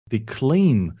they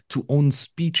claim to own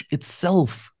speech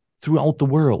itself throughout the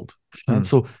world. And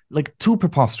so, like, two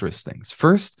preposterous things.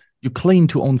 First, you claim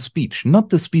to own speech, not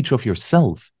the speech of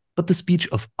yourself, but the speech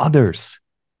of others.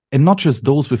 And not just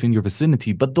those within your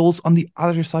vicinity, but those on the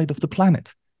other side of the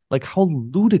planet. Like, how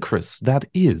ludicrous that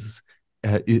is.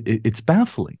 It's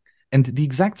baffling. And the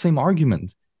exact same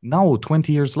argument now,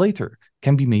 20 years later,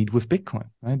 can be made with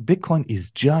Bitcoin. Right? Bitcoin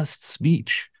is just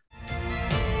speech.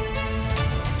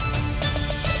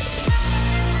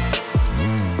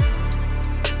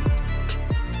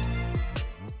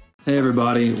 Hey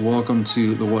everybody, welcome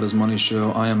to the What is Money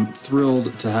Show. I am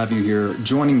thrilled to have you here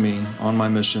joining me on my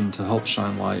mission to help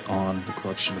shine light on the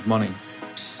corruption of money.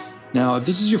 Now, if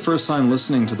this is your first time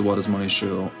listening to the What is Money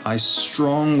Show, I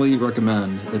strongly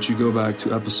recommend that you go back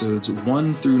to episodes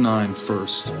 1 through 9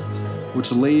 first,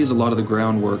 which lays a lot of the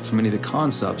groundwork for many of the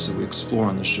concepts that we explore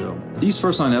on the show. These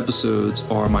first 9 episodes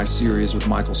are my series with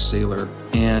Michael Saylor,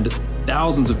 and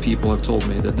thousands of people have told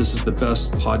me that this is the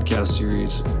best podcast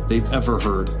series they've ever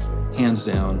heard, hands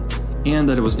down, and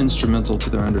that it was instrumental to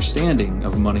their understanding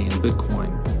of money and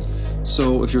Bitcoin.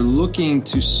 So if you're looking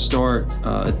to start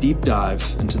a deep dive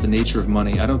into the nature of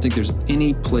money, I don't think there's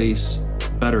any place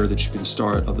better that you can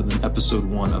start other than episode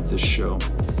 1 of this show.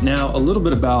 Now, a little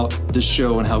bit about this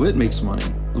show and how it makes money.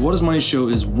 The What is Money Show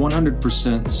is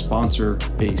 100% sponsor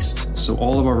based. So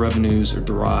all of our revenues are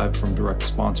derived from direct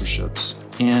sponsorships.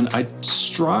 And I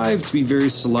strive to be very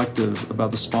selective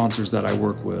about the sponsors that I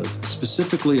work with,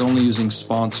 specifically only using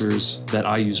sponsors that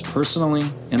I use personally,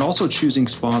 and also choosing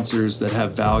sponsors that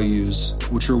have values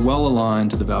which are well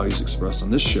aligned to the values expressed on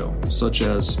this show, such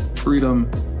as freedom,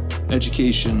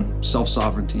 education,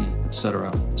 self-sovereignty,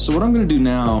 etc. So what I'm going to do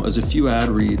now is a few ad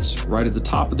reads right at the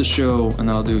top of the show, and then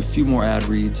I'll do a few more ad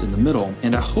reads in the middle.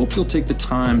 And I hope you'll take the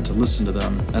time to listen to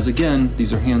them, as again,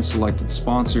 these are hand-selected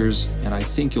sponsors, and I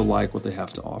think you'll like what they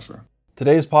have to offer.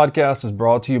 Today's podcast is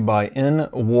brought to you by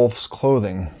Wolf's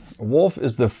Clothing. Wolf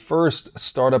is the first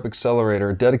startup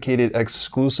accelerator dedicated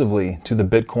exclusively to the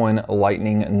Bitcoin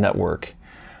Lightning Network.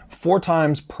 4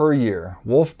 times per year,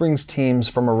 Wolf brings teams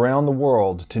from around the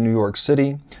world to New York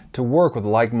City to work with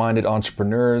like-minded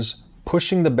entrepreneurs,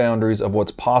 pushing the boundaries of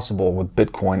what's possible with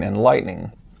Bitcoin and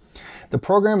Lightning. The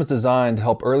program is designed to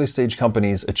help early-stage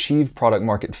companies achieve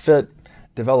product-market fit,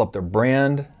 develop their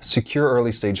brand, secure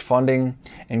early-stage funding,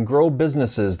 and grow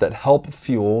businesses that help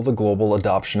fuel the global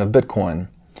adoption of Bitcoin.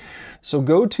 So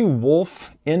go to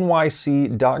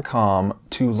wolfnyc.com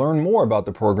to learn more about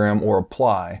the program or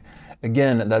apply.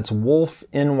 Again, that's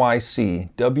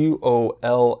WolfNYC,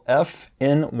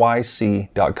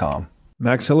 WOLFNYC.com.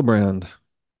 Max Hillebrand,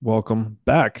 welcome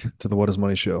back to the What is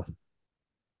Money Show.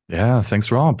 Yeah,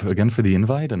 thanks, Rob, again for the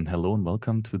invite, and hello and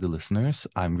welcome to the listeners.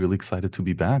 I'm really excited to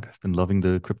be back. I've been loving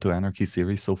the Crypto Anarchy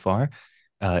series so far,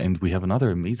 and we have another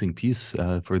amazing piece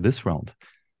for this round.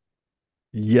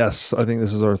 Yes, I think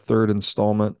this is our 3rd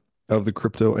installment of the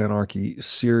Crypto Anarchy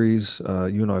series.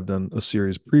 You and I have done a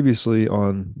series previously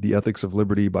on The Ethics of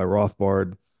Liberty by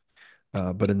Rothbard.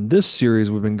 But in this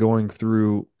series, we've been going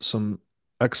through some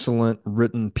excellent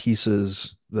written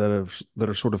pieces that are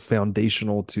sort of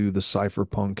foundational to the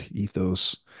cypherpunk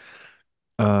ethos.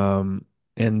 And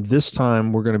this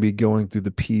time, we're going to be going through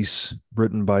the piece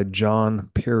written by John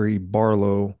Perry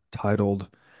Barlow titled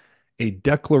A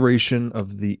Declaration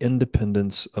of the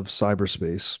Independence of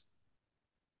Cyberspace.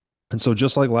 And so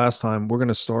just like last time, we're going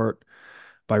to start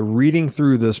by reading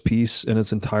through this piece in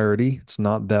its entirety. It's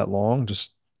not that long,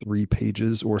 just 3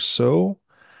 pages or so.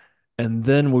 And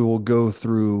then we will go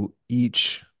through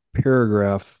each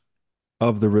paragraph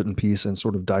of the written piece and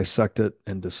sort of dissect it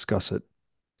and discuss it.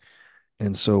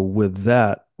 And so with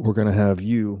that, we're going to have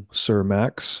you, Sir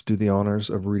Max, do the honors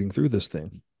of reading through this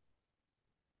thing.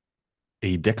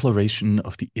 A Declaration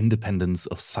of the Independence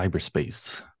of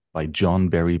Cyberspace by John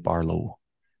Perry Barlow.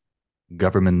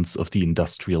 Governments of the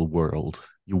industrial world,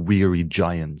 you weary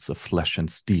giants of flesh and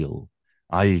steel,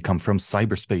 I come from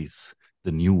cyberspace,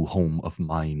 the new home of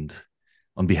mind.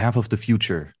 On behalf of the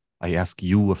future, I ask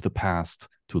you of the past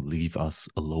to leave us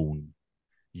alone.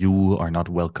 You are not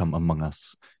welcome among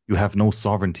us. You have no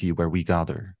sovereignty where we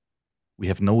gather. We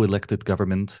have no elected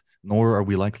government, nor are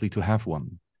we likely to have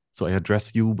one. So I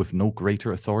address you with no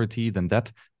greater authority than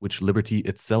that which liberty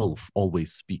itself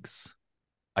always speaks.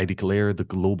 I declare the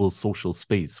global social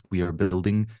space we are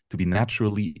building to be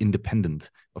naturally independent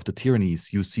of the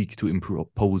tyrannies you seek to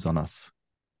impose on us.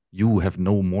 You have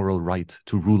no moral right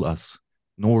to rule us,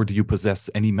 nor do you possess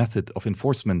any method of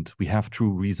enforcement we have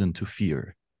true reason to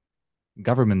fear.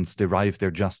 Governments derive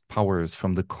their just powers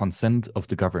from the consent of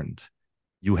the governed.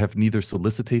 You have neither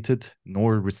solicited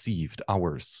nor received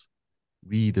ours.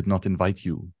 We did not invite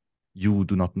you. You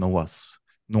do not know us,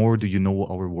 nor do you know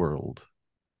our world.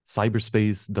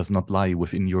 Cyberspace does not lie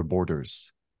within your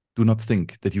borders. Do not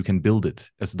think that you can build it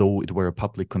as though it were a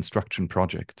public construction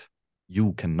project.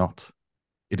 You cannot.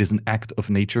 It is an act of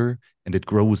nature, and it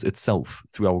grows itself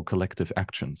through our collective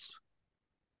actions.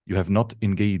 You have not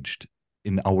engaged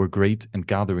in our great and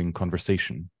gathering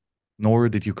conversation, nor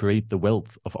did you create the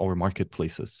wealth of our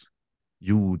marketplaces.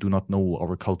 You do not know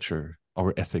our culture,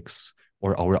 our ethics,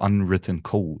 or our unwritten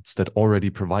codes that already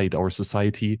provide our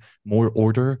society more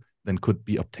order than could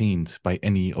be obtained by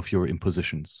any of your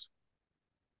impositions.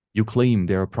 You claim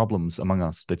there are problems among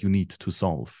us that you need to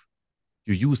solve.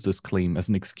 You use this claim as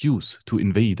an excuse to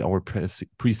invade our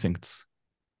precincts.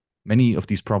 Many of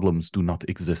these problems do not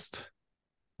exist.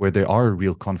 Where there are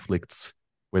real conflicts,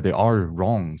 where there are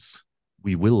wrongs,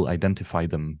 we will identify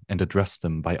them and address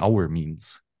them by our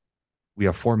means. We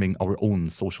are forming our own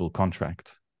social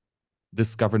contract.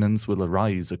 This governance will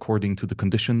arise according to the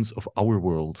conditions of our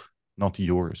world, not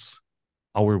yours.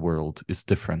 Our world is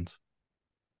different.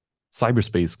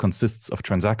 Cyberspace consists of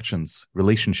transactions,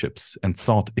 relationships, and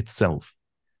thought itself,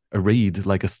 arrayed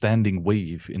like a standing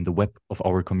wave in the web of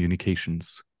our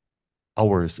communications.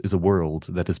 Ours is a world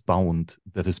that is bound,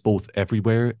 that is both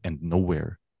everywhere and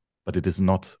nowhere, but it is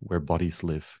not where bodies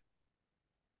live.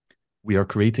 We are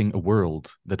creating a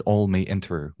world that all may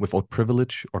enter without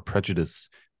privilege or prejudice,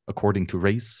 according to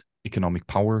race, economic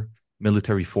power,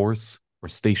 military force, or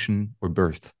station or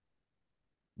birth.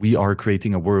 We are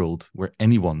creating a world where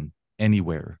anyone,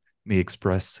 anywhere, may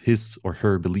express his or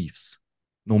her beliefs,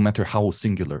 no matter how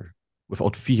singular,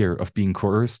 without fear of being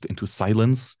coerced into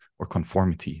silence or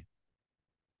conformity.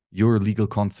 Your legal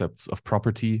concepts of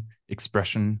property,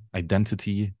 expression,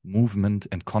 identity, movement,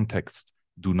 and context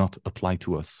do not apply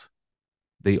to us.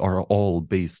 They are all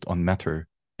based on matter,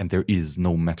 and there is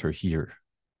no matter here.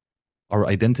 Our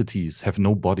identities have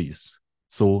no bodies,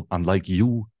 so unlike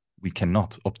you, we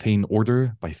cannot obtain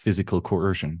order by physical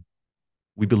coercion.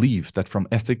 We believe that from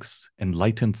ethics,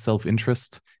 enlightened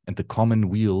self-interest, and the common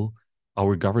weal,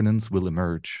 our governance will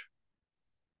emerge.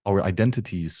 Our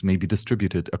identities may be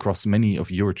distributed across many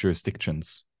of your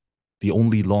jurisdictions. The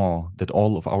only law that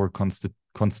all of our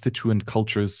constituent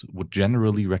cultures would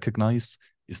generally recognize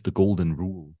is the Golden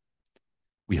Rule.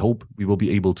 We hope we will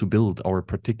be able to build our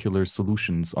particular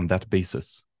solutions on that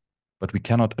basis, but we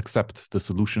cannot accept the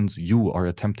solutions you are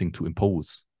attempting to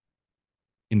impose.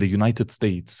 In the United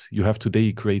States, you have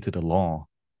today created a law,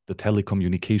 the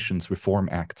Telecommunications Reform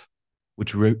Act,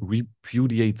 which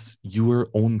repudiates your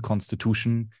own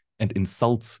constitution and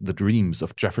insults the dreams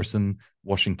of Jefferson,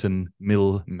 Washington,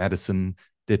 Mill, Madison,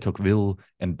 de Tocqueville,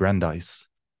 and Brandeis.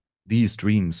 These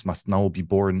dreams must now be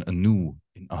born anew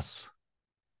in us.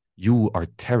 You are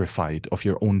terrified of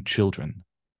your own children,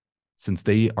 since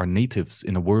they are natives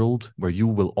in a world where you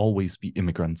will always be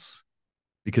immigrants.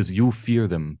 Because you fear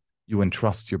them, you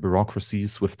entrust your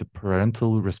bureaucracies with the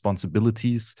parental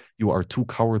responsibilities you are too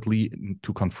cowardly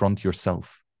to confront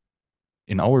yourself.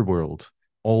 In our world,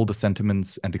 all the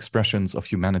sentiments and expressions of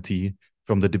humanity,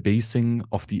 from the debasing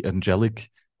of the angelic,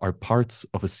 are parts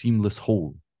of a seamless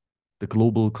whole, the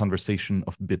global conversation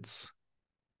of bits.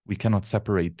 We cannot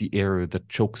separate the air that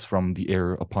chokes from the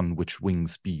air upon which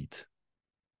wings beat.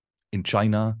 In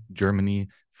China, Germany,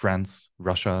 France,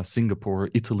 Russia, Singapore,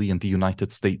 Italy, and the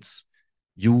United States,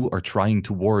 you are trying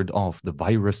to ward off the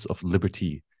virus of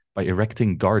liberty by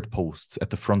erecting guard posts at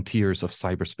the frontiers of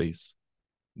cyberspace.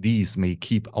 These may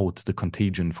keep out the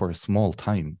contagion for a small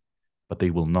time, but they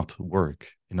will not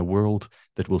work in a world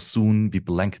that will soon be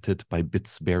blanketed by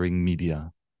bits-bearing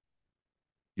media.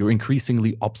 Your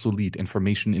increasingly obsolete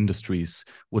information industries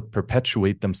would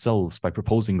perpetuate themselves by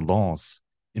proposing laws,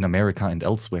 in America and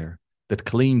elsewhere, that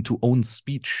claim to own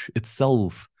speech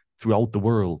itself throughout the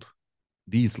world.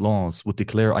 These laws would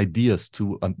declare ideas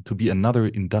to be another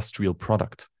industrial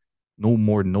product, no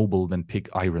more noble than pig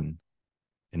iron.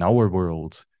 In our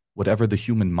world, whatever the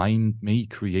human mind may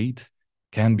create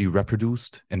can be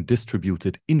reproduced and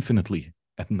distributed infinitely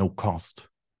at no cost.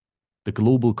 The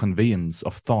global conveyance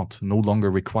of thought no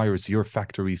longer requires your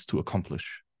factories to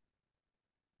accomplish.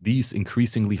 These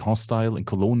increasingly hostile and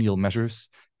colonial measures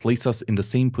place us in the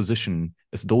same position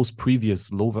as those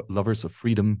previous lovers of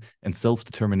freedom and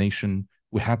self-determination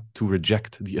who had to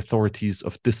reject the authorities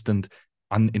of distant,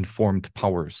 uninformed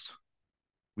powers.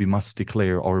 We must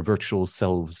declare our virtual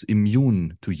selves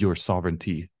immune to your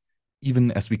sovereignty,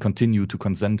 even as we continue to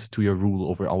consent to your rule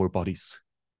over our bodies.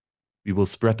 We will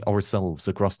spread ourselves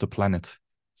across the planet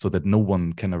so that no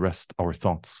one can arrest our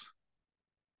thoughts.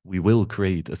 We will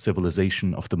create a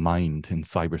civilization of the mind in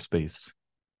cyberspace.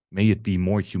 May it be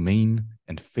more humane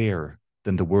and fair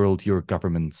than the world your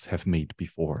governments have made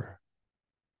before.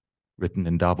 written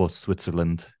in Davos,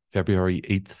 Switzerland,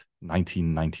 February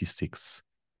 8th, 1996.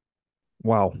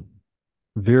 Wow.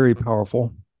 Very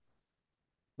powerful.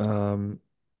 Um,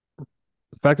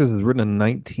 the fact that it was written in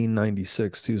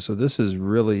 1996 too. So this is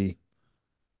really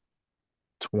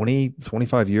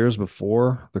 25 years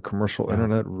before the commercial Yeah,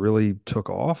 internet really took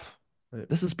off. Right.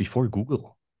 this is before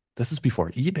Google. This is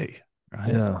before eBay,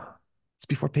 right? Yeah. It's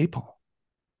before PayPal.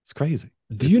 It's crazy.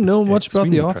 Do you It's know much about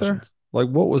the extremely author? prescient. Like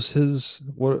what was his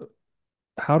what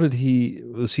how did he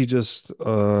was he just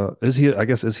is he I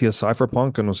guess is he a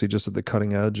cypherpunk and was he just at the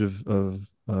cutting edge of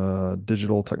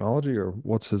digital technology or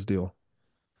what's his deal?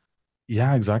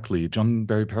 Yeah, exactly. John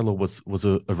Barry Perlow was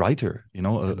a writer,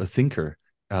 a thinker,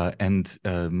 and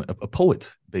a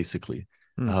poet, basically.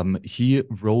 Hmm. He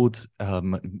wrote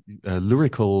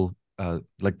lyrical,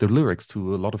 like the lyrics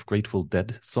to a lot of Grateful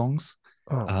Dead songs,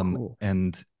 Oh, cool.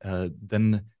 and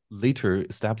then later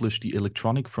established the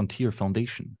Electronic Frontier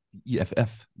Foundation,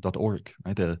 EFF.org,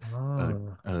 right? A, Ah.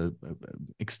 a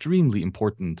extremely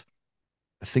important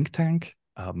think tank,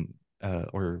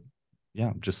 or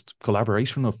yeah, just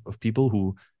collaboration of people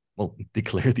who, well,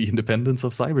 declare the independence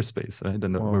of cyberspace, right?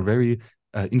 And were Wow. very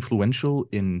influential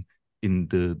in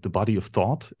the body of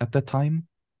thought at that time,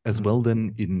 as Hmm. well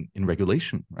then in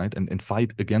regulation, right? And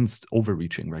fight against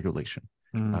overreaching regulation.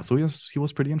 Hmm. So he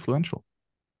was pretty influential.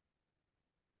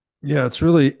 Yeah, it's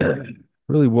really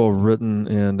really well written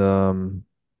and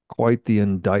quite the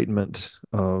indictment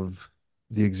of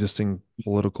the existing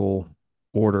political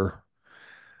order.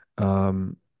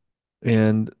 Um,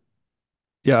 and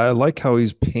yeah, I like how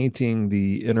he's painting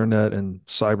the internet and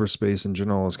cyberspace in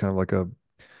general as kind of like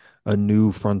a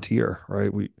new frontier,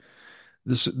 right?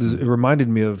 This Mm. it reminded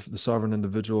me of the sovereign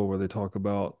individual where they talk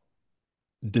about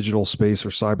digital space or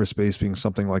cyberspace being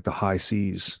something like the high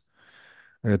seas,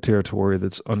 like a territory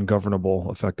that's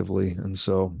ungovernable effectively. And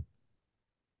so,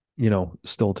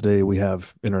 still today we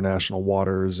have international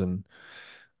waters and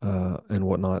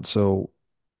whatnot. So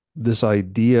this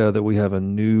idea that we have a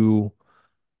new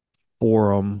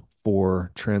forum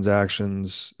for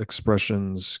transactions,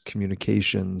 expressions,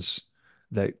 communications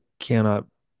that cannot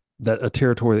that a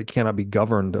territory that cannot be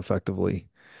governed effectively.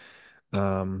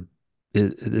 Um,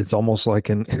 it's almost like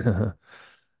an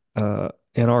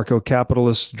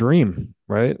anarcho-capitalist dream,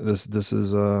 right? This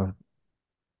is kind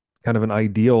of an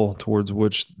ideal towards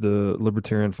which the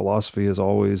libertarian philosophy has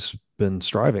always been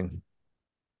striving.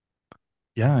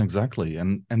 Yeah, exactly.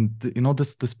 And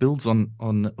this builds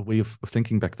on a way of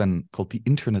thinking back then called the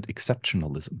internet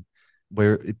exceptionalism,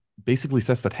 where it basically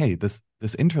says that, hey, this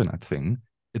internet thing,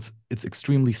 it's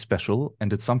extremely special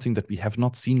and it's something that we have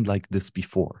not seen like this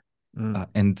before. Mm,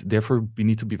 And therefore we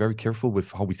need to be very careful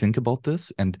with how we think about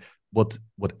this and what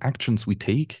actions we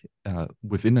take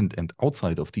within and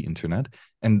outside of the internet,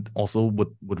 and also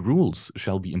what rules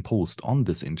shall be imposed on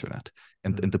this internet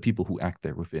and mm, the people who act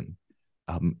there within.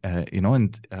 And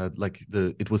like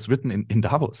it was written in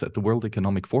Davos at the World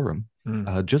Economic Forum,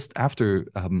 mm, just after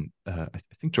I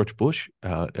think George Bush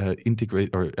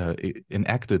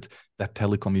enacted that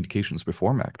Telecommunications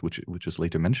Reform Act, which is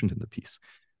later mentioned in the piece,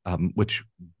 which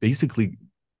basically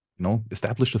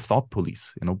established a thought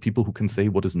police. People who can say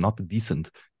what is not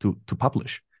decent to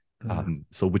publish. mm,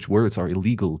 So which words are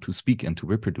illegal to speak and to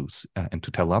reproduce and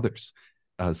to tell others.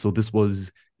 So this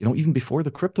was, even before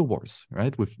the crypto wars,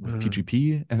 right, with mm,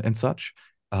 PGP and such.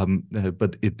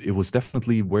 But it was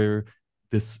definitely where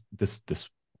this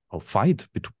fight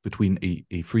between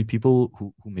a free people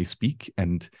who may speak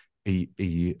and a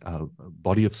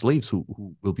body of slaves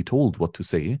who will be told what to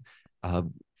say, uh,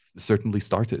 certainly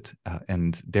started,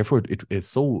 and therefore it is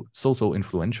so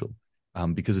influential,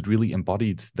 because it really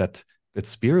embodied that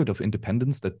spirit of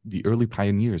independence that the early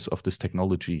pioneers of this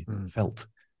technology mm, felt.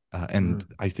 And mm,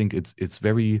 I think it's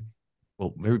very,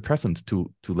 well, very present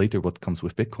to later what comes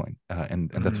with Bitcoin, and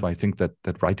that's mm, why I think that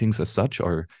writings as such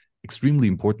are extremely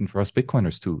important for us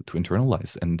Bitcoiners to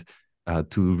internalize and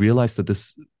to realize that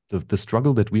the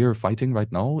struggle that we are fighting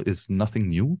right now is nothing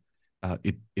new.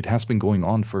 It has been going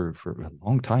on for a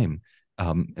long time,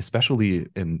 especially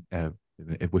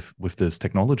with this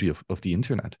technology of the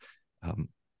internet. Um,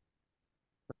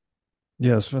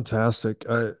 Yeah, it's fantastic.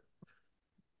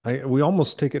 We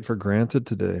almost take it for granted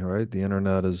today, right? The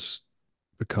internet has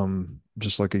become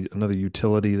just like another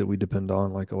utility that we depend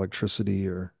on, like electricity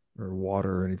or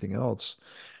water or anything else.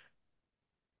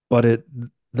 But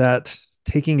that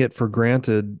taking it for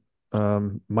granted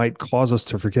might cause us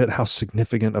to forget how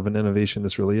significant of an innovation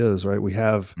this really is, right? We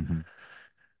have, mhm.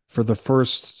 for the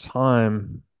first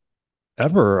time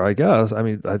ever, I guess. I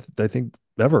mean, I think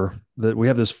ever that we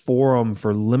have this forum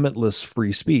for limitless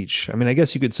free speech. I mean, I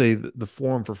guess you could say the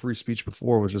forum for free speech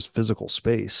before was just physical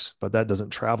space, but that doesn't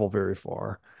travel very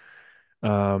far.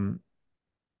 Um,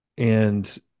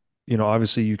 and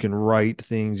obviously you can write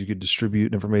things, you could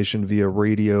distribute information via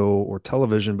radio or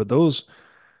television, but those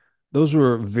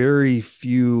were very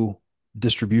few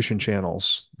distribution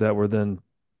channels that were then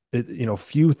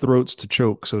few throats to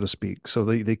choke, so to speak. So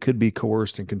they could be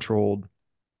coerced and controlled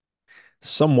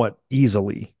somewhat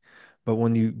easily. But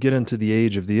when you get into the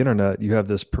age of the internet, you have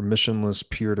this permissionless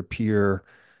peer-to-peer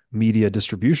media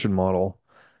distribution model.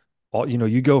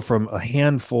 You go from a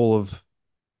handful of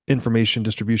information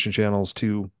distribution channels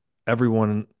to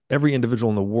every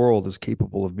individual in the world is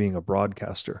capable of being a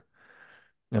broadcaster.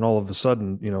 And all of a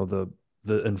sudden,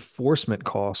 the enforcement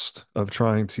cost of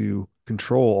trying to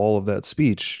control all of that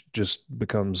speech just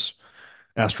becomes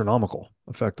astronomical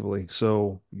effectively.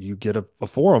 So you get a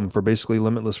forum for basically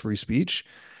limitless free speech.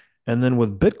 And then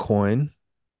with Bitcoin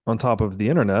on top of the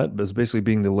internet, as basically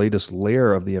being the latest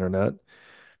layer of the internet,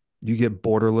 you get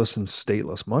borderless and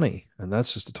stateless money. And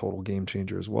that's just a total game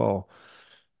changer as well.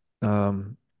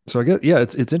 So I guess, yeah,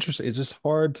 it's interesting. It's just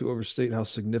hard to overstate how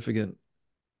significant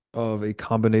of a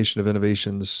combination of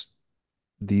innovations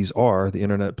these are, the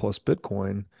internet plus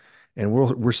Bitcoin. And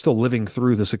we're still living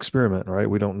through this experiment, right?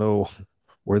 We don't know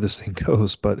where this thing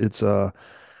goes, but it's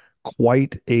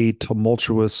quite a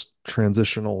tumultuous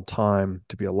transitional time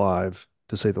to be alive,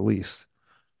 to say the least.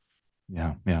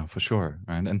 Yeah, yeah, for sure.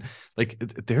 Right. And like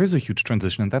there is a huge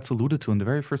transition, and that's alluded to in the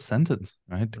very first sentence,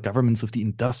 right? Governments of the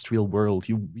industrial world,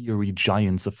 you weary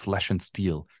giants of flesh and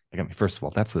steel. Like, I mean, first of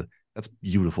all, that's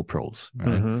beautiful prose, right?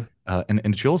 Mm-hmm. And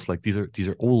it shows like these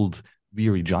are old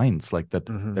weary giants like that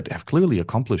Mm-hmm. that have clearly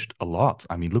accomplished a lot.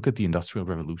 I mean, look at the Industrial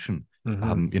Revolution.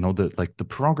 Mm-hmm. The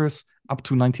progress up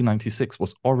to 1996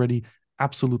 was already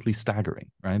absolutely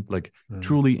staggering, right? Like Mm-hmm.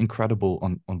 truly incredible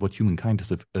on what humankind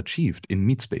has achieved in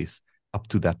meat space up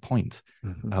to that point.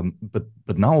 Mm-hmm.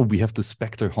 But now we have the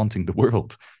specter haunting the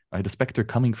world, right? The specter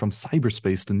coming from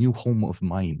cyberspace, the new home of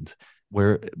mind,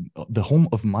 where the home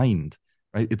of mind,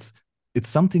 right? It's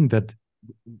something that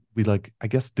we like, I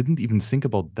guess, didn't even think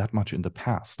about that much in the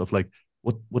past of like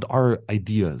what are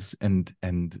ideas and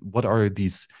what are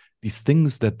these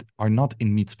things that are not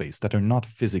in meat space, that are not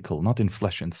physical, not in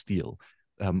flesh and steel,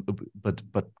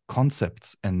 but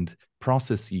concepts and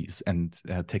processes and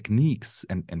techniques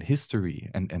and history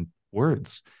and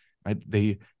words, right?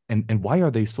 And why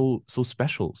are they so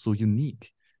special, so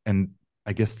unique? And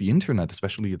I guess the internet,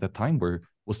 especially at that time, where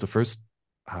was the first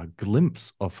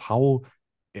glimpse of how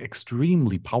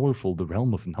extremely powerful the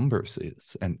realm of numbers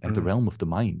is and the Mm-hmm. realm of the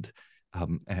mind.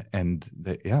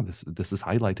 Yeah, this is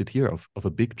highlighted here of a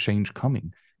big change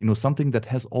coming. Something that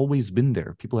has always been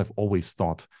there. People have always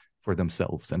thought for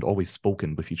themselves and always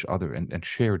spoken with each other and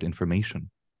shared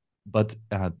information. But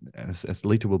as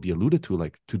later will be alluded to,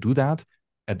 like to do that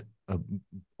at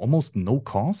almost no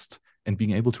cost and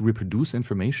being able to reproduce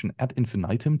information ad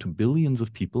infinitum to billions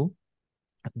of people,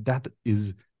 that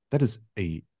is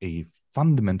a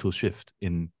fundamental shift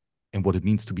in what it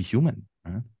means to be human.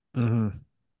 Right? Mm-hmm.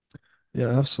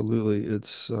 Yeah, absolutely.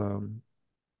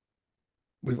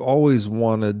 We've always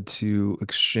wanted to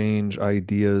exchange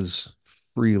ideas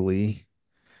freely,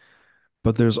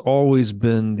 but there's always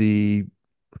been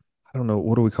I don't know,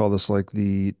 what do we call this? Like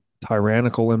the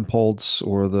tyrannical impulse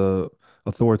or the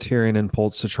authoritarian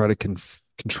impulse to try to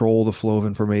control the flow of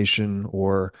information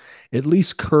or at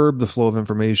least curb the flow of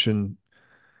information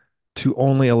to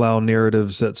only allow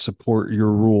narratives that support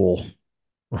your rule,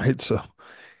 right? So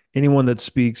anyone that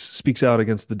speaks out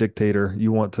against the dictator,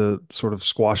 you want to sort of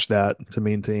squash that to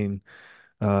maintain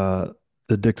uh,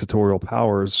 the dictatorial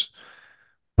powers.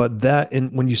 But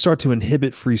when you start to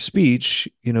inhibit free speech,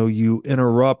 you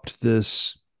interrupt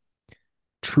this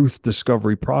truth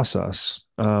discovery process.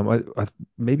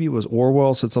 Maybe it was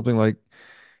Orwell said something like,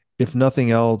 "If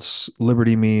nothing else,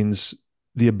 liberty means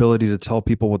the ability to tell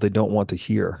people what they don't want to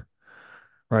hear."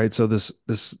 Right. So this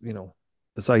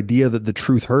idea that the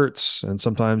truth hurts, and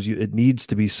sometimes it needs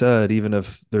to be said, even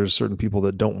if there's certain people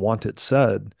that don't want it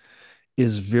said,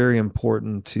 is very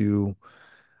important to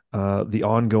the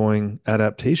ongoing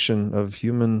adaptation of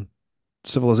human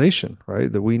civilization. Right.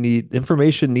 That we need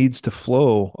information needs to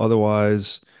flow,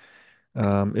 otherwise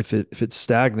if it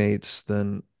stagnates,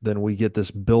 then we get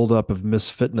this buildup of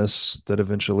misfitness that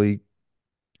eventually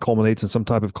culminates in some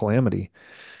type of calamity.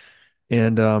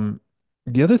 And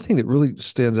the other thing that really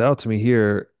stands out to me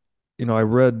here, I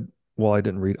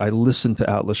didn't read, I listened to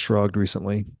Atlas Shrugged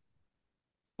recently,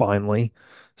 finally,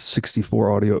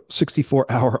 64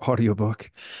 hour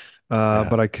audiobook. Yeah,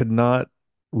 But I could not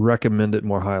recommend it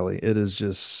more highly. It is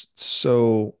just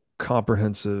so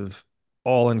comprehensive,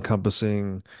 all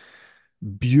encompassing,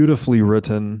 beautifully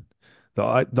written. The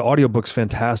audiobook's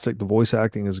fantastic. The voice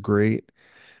acting is great.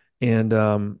 And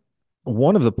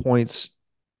one of the points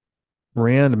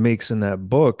Rand makes in that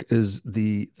book is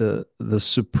the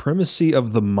supremacy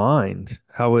of the mind,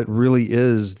 how it really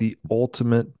is the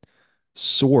ultimate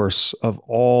source of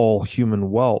all human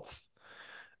wealth.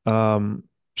 Um,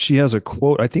 she has a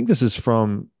quote. I think this is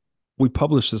from, we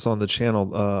published this on the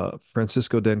channel,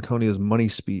 Francisco d'Anconia's Money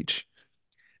Speech.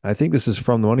 I think this is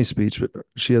from the Money Speech, but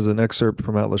she has an excerpt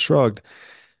from Atlas Shrugged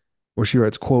where she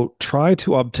writes, quote, try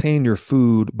to obtain your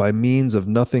food by means of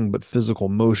nothing but physical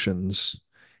motions,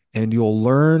 and you'll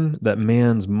learn that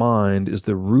man's mind is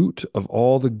the root of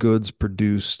all the goods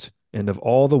produced and of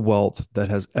all the wealth that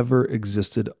has ever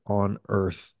existed on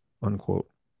earth, unquote.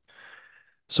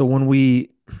 So when we,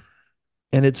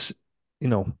 and it's, you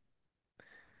know,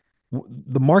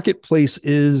 the marketplace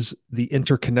is the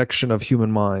interconnection of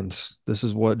human minds. This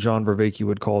is what John Vervaeke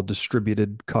would call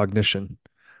distributed cognition,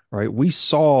 right? We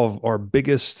solve our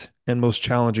biggest and most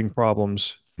challenging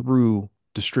problems through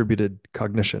distributed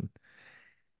cognition.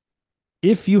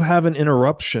 If you have an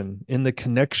interruption in the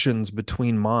connections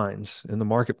between minds in the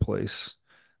marketplace,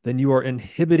 then you are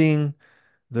inhibiting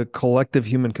the collective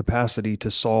human capacity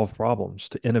to solve problems,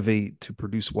 to innovate, to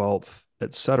produce wealth,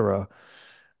 etc.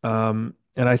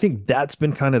 And I think that's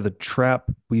been kind of the trap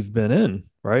we've been in,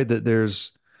 right? That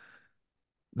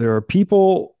there are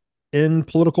people in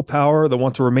political power that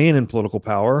want to remain in political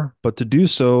power, but to do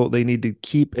so, they need to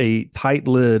keep a tight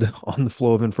lid on the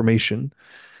flow of information.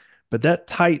 But that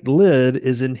tight lid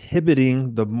is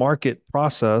inhibiting the market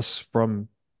process from,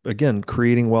 again,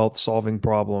 creating wealth, solving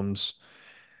problems.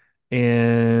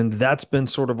 And that's been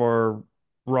sort of our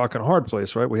rock and hard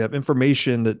place, right? We have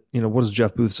information that, what does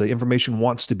Jeff Booth say? Information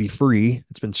wants to be free.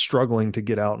 It's been struggling to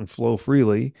get out and flow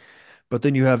freely. But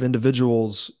then you have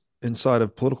individuals inside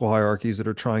of political hierarchies that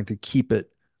are trying to keep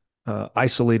it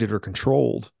isolated or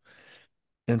controlled.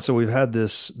 And so we've had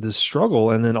this struggle,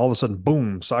 and then all of a sudden,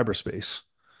 boom, cyberspace.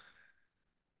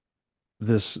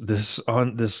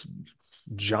 This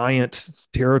giant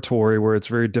territory where it's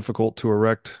very difficult to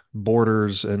erect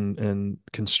borders and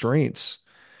constraints.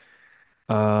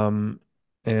 Um,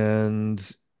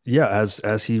 and yeah,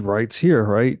 as he writes here,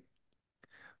 right?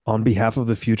 On behalf of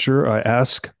the future, I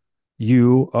ask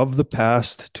you of the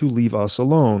past to leave us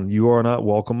alone. You are not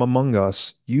welcome among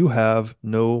us. You have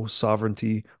no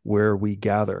sovereignty where we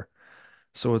gather.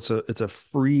 So it's a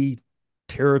free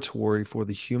territory for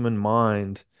the human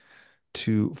mind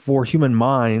for human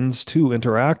minds to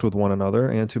interact with one another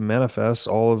and to manifest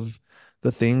all of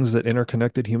the things that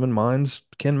interconnected human minds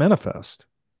can manifest.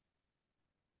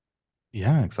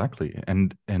 Yeah, exactly.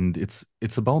 And it's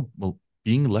about, well,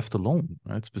 being left alone,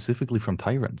 right? Specifically from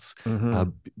tyrants.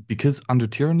 Mm-hmm. Because under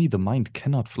tyranny, the mind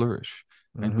cannot flourish.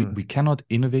 Right? We Mm-hmm. we cannot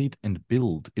innovate and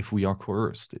build if we are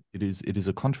coerced. It is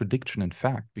a contradiction in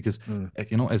fact, because Mm.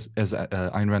 as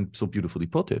Ayn Rand so beautifully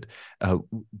put it, a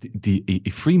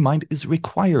free mind is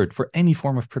required for any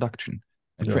form of production,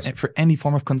 and Yes. for any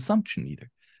form of consumption either.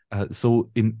 So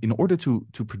in order to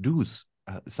produce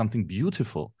something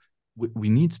beautiful, we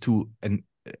need to, and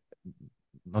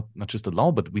not just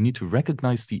allow, but we need to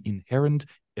recognize the inherent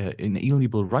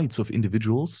inalienable rights of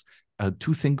individuals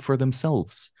to think for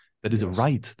themselves. That is a Yes.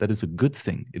 right, that is a good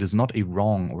thing. It is not a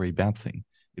wrong or a bad thing.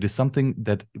 It is something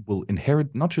that will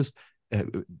inherit, not just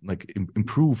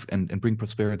improve and bring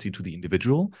prosperity to the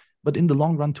individual, but in the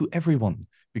long run to everyone.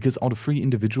 Because out of free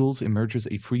individuals emerges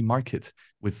a free market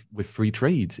with free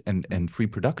trade and free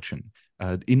production,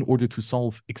 in order to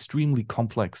solve extremely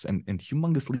complex and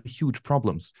humongously huge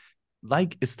problems,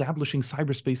 like establishing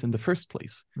cyberspace in the first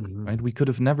place. Mm-hmm. Right? We could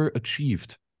have never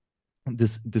achieved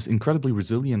this incredibly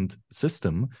resilient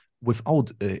system without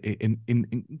an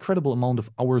incredible amount of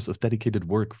hours of dedicated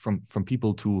work from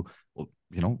people to, well,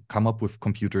 come up with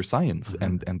computer science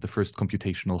Mm-hmm. and the first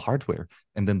computational hardware,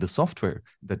 and then the software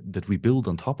that we build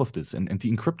on top of this, and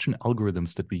the encryption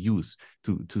algorithms that we use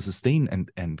to sustain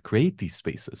and create these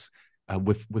spaces.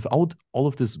 Without all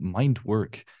of this mind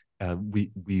work, we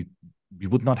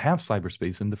would not have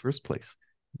cyberspace in the first place.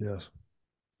 Yes.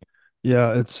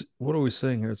 Yeah, it's what are we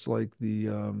saying here? It's like the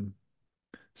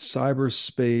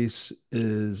cyberspace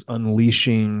is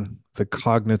unleashing the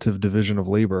cognitive division of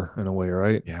labor in a way,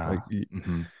 right? Yeah. Like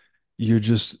Mm-hmm. you're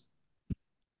just,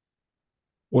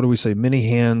 what do we say? Many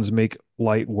hands make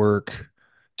light work.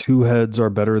 Two heads are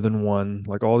better than one.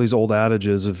 Like all these old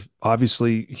adages of,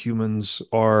 obviously humans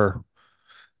are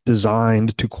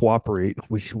designed to cooperate.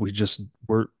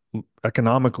 We're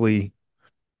economically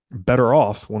better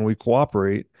off when we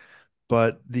cooperate,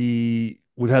 but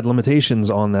we've had limitations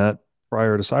on that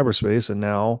prior to cyberspace, and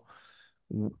now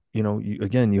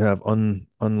again, you have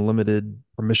unlimited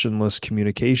permissionless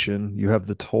communication. You have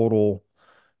the total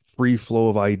free flow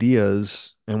of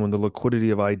ideas, and when the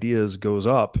liquidity of ideas goes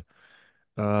up,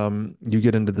 you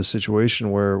get into the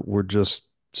situation where we're just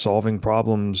solving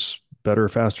problems better,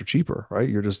 faster, cheaper, right?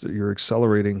 You're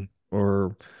accelerating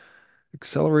or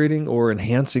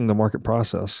enhancing the market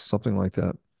process, something like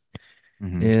that.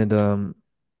 Hmm. And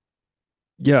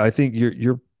yeah, I think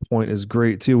your point is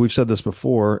great too. We've said this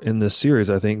before in this series.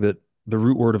 I think that the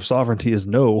root word of sovereignty is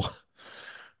no,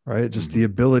 right? Just the Hmm.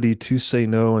 ability to say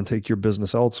no and take your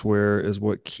business elsewhere is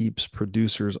what keeps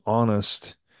producers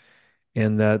honest.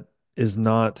 And that is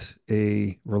not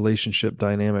a relationship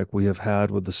dynamic we have had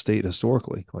with the state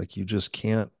historically. Like you just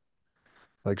can't,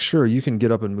 like, sure, you can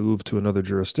get up and move to another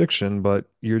jurisdiction, but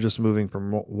you're just moving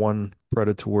from one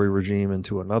predatory regime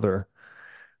into another.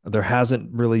 There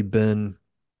hasn't really been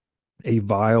a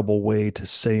viable way to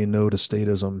say no to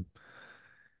statism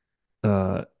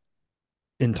uh,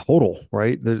 in total,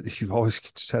 right? You've always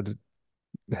just had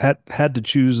to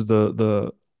choose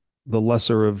the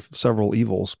lesser of several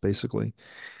evils, basically,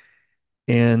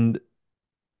 and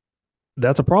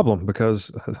that's a problem because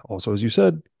also, as you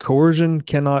said, coercion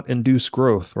cannot induce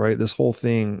growth, right? This whole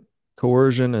thing,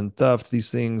 coercion and theft, these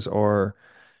things are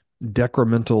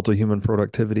decremental to human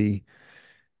productivity.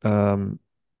 Um,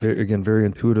 again, very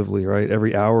intuitively, right?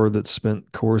 Every hour that's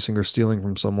spent coercing or stealing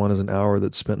from someone is an hour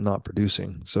that's spent not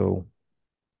producing. So,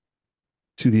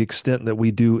 to the extent that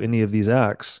we do any of these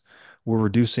acts, we're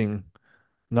reducing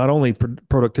not only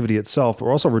productivity itself, but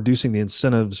we're also reducing the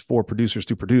incentives for producers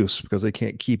to produce because they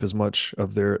can't keep as much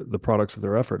of the products of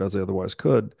their effort as they otherwise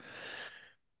could.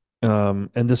 And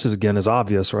this is again is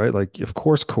obvious, right? Like, of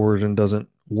course, coercion doesn't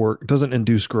work, doesn't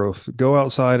induce growth. Go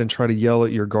outside and try to yell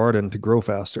at your garden to grow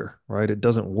faster, right? It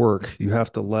doesn't work. You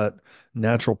have to let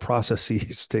natural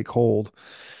processes take hold.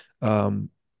 Um,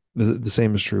 the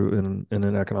same is true in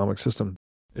an economic system.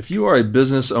 If you are a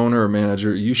business owner or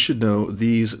manager, you should know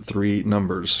these three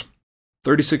numbers: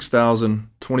 36,000,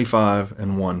 25,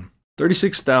 and 1.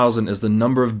 36,000 is the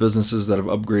number of businesses that have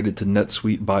upgraded to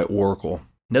NetSuite by Oracle.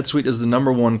 NetSuite is the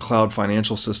 #1 cloud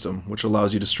financial system, which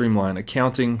allows you to streamline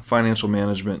accounting, financial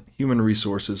management, human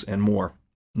resources, and more.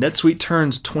 NetSuite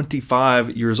turns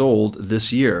 25 years old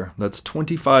this year. That's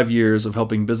 25 years of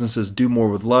helping businesses do more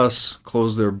with less,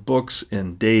 close their books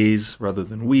in days rather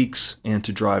than weeks, and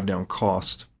to drive down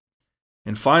cost.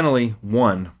 And finally,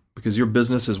 1, because your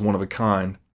business is one of a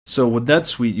kind. So with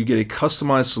NetSuite, you get a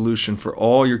customized solution for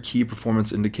all your key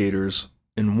performance indicators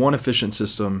in one efficient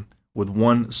system with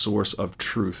one source of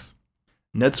truth.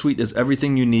 NetSuite is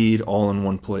everything you need all in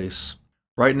one place.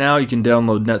 Right now, you can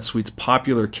download NetSuite's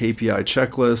popular KPI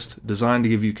checklist designed to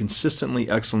give you consistently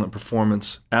excellent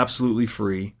performance absolutely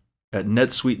free at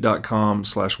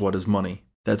netsuite.com/whatismoney.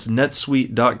 That's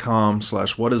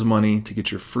netsuite.com/whatismoney to get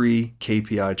your free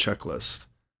KPI checklist.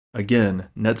 Again,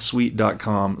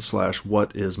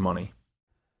 netsuite.com/whatismoney.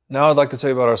 Now I'd like to tell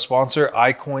you about our sponsor,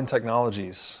 iCoin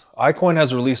Technologies. iCoin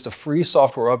has released a free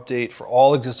software update for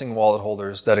all existing wallet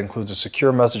holders that includes a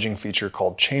secure messaging feature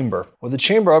called Chamber. With the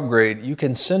Chamber upgrade, you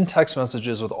can send text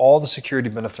messages with all the security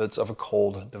benefits of a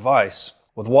cold device.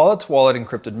 With wallet-to-wallet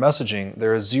encrypted messaging,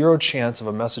 there is zero chance of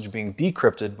a message being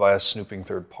decrypted by a snooping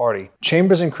third party.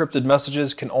 Chamber's encrypted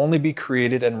messages can only be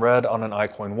created and read on an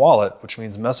iCoin wallet, which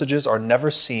means messages are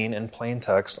never seen in plain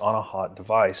text on a hot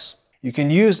device. You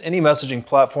can use any messaging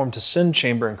platform to send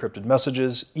Chamber encrypted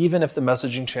messages. Even if the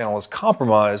messaging channel is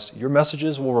compromised, your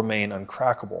messages will remain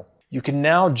uncrackable. You can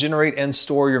now generate and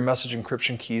store your message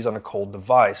encryption keys on a cold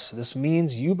device. This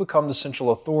means you become the central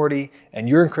authority and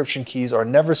your encryption keys are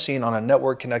never seen on a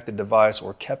network-connected device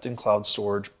or kept in cloud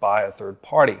storage by a third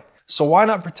party. So why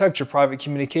not protect your private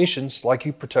communications like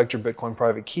you protect your Bitcoin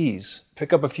private keys?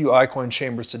 Pick up a few iCoin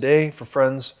Chambers today for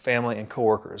friends, family, and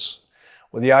coworkers.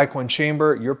 With the iCoin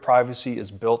Chamber, your privacy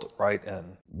is built right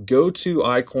in. Go to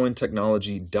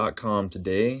iCoinTechnology.com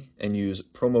today and use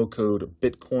promo code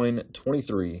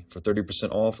Bitcoin23 for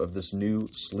 30% off of this new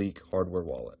sleek hardware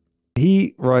wallet.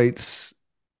 He writes,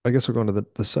 I guess we're going to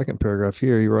the second paragraph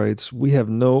here. He writes, "We have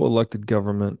no elected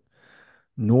government,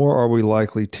 nor are we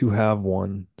likely to have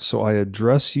one. So I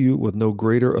address you with no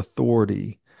greater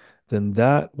authority than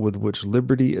that with which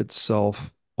liberty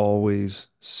itself always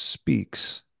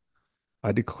speaks.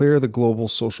 I declare the global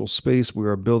social space we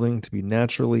are building to be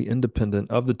naturally independent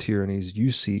of the tyrannies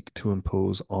you seek to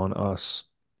impose on us."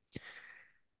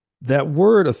 That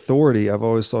word authority, I've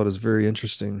always thought is very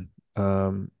interesting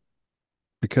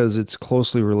because it's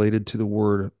closely related to the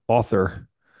word author.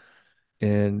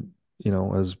 And,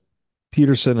 as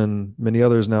Peterson and many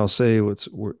others now say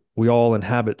we all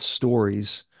inhabit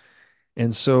stories.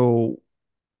 And so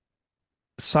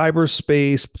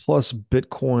cyberspace plus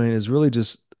Bitcoin is really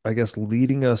just, I guess,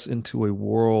 leading us into a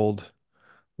world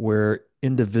where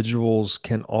individuals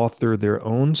can author their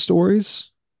own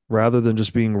stories rather than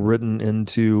just being written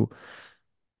into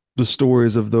the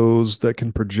stories of those that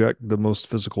can project the most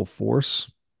physical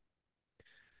force.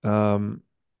 Um,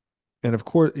 and of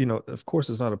course, of course,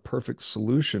 it's not a perfect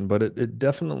solution, but it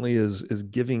definitely is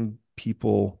giving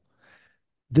people.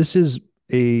 This is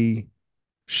a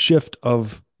shift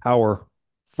of power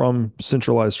from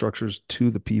centralized structures to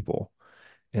the people.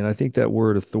 And I think that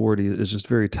word authority is just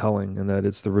very telling, in that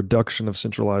it's the reduction of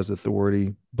centralized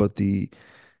authority, but the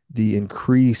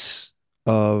increase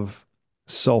of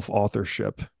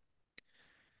self-authorship.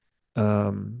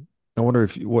 I wonder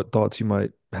if what thoughts you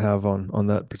might have on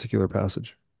that particular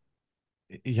passage.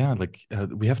 Yeah, like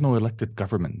we have no elected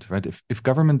government, right? If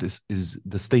government is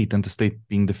the state, and the state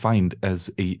being defined as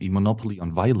a monopoly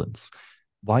on violence,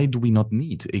 why do we not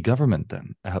need a government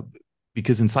then?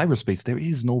 Because in cyberspace there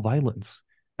is no violence,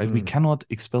 right? We Mm, cannot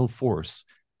expel force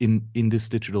in this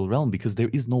digital realm because there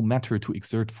is no matter to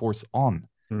exert force on.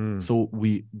 mm, So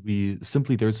we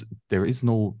simply there is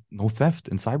no theft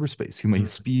in cyberspace. You may mm,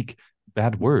 speak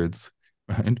bad words,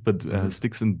 right? But mm,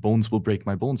 sticks and bones will break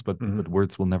my bones, but mm,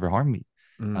 words will never harm me.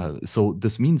 mm, So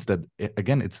this means that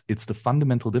again, it's the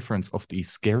fundamental difference of the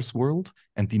scarce world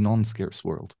and the non-scarce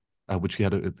world, which we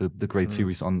had the great mm,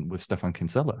 series on with Stefan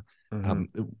Kinsella. mm, Um,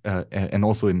 and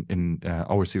also in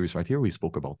our series right here, we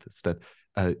spoke about this, that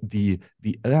the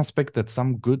aspect that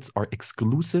some goods are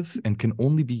exclusive and can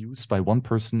only be used by one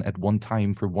person at one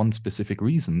time for one specific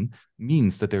reason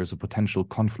means that there is a potential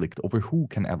conflict over who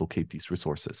can allocate these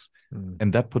resources. mm,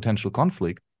 And that potential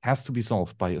conflict has to be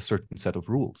solved by a certain set of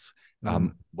rules.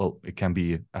 mm, Well, it can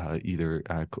be either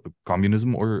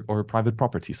communism or private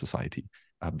property society,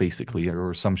 basically,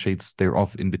 or some shades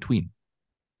thereof in between.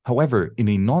 However, in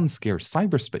a non-scarce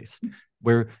cyberspace,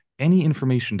 where any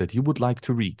information that you would like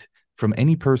to read from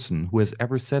any person who has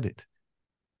ever said it,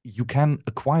 you can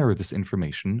acquire this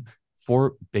information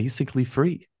for basically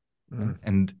free. mm,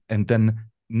 And then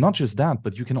not just that,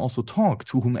 but you can also talk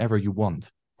to whomever you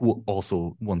want, who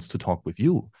also wants to talk with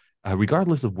you,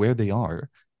 regardless of where they are.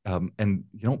 And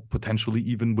potentially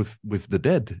even with the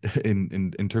dead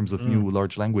in terms of mm, new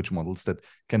large language models that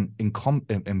can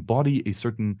embody a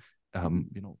certain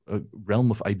a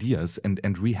realm of ideas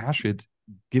and rehash it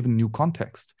given new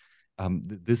context.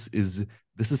 This is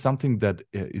something that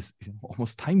is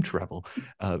almost time travel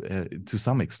to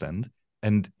some extent,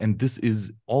 and this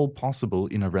is all possible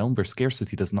in a realm where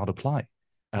scarcity does not apply.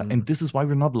 And mm, this is why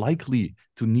we're not likely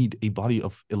to need a body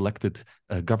of elected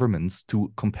governments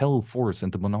to compel force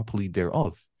and the monopoly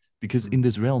thereof, because mm, in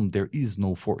this realm there is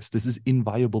no force. This is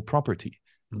inviolable property.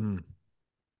 mm.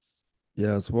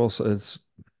 Yeah, it's well, it's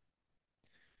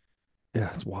yeah,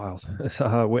 it's wild.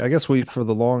 I guess we for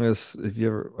the longest, if you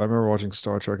ever, I remember watching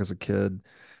Star Trek as a kid,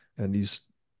 and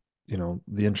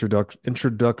the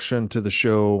introduction to the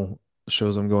show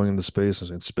shows them going into space and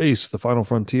saying space, the final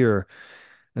frontier.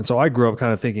 And so I grew up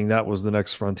kind of thinking that was the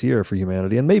next frontier for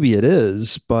humanity. And maybe it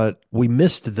is, but we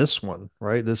missed this one,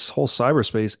 right? This whole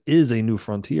cyberspace is a new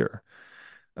frontier,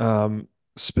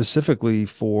 specifically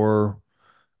for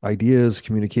ideas,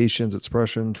 communications,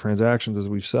 expression, transactions, as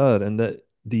we've said, and that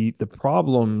the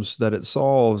problems that it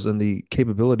solves and the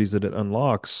capabilities that it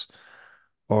unlocks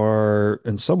are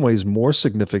in some ways more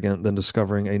significant than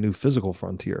discovering a new physical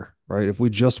frontier, right? If we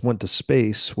just went to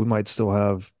space, we might still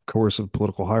have coercive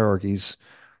political hierarchies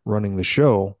running the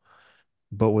show.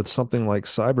 But with something like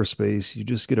cyberspace, you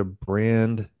just get a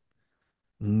brand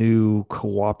new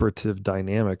cooperative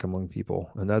dynamic among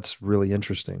people. And that's really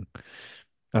interesting.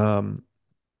 Um,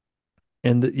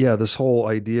 and this whole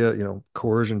idea,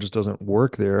 coercion just doesn't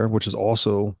work there, which is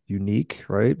also unique,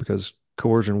 right? Because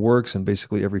coercion works in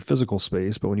basically every physical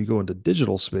space. But when you go into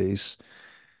digital space,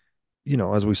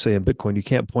 as we say in Bitcoin, you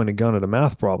can't point a gun at a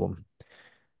math problem.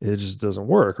 It just doesn't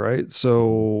work, right?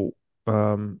 So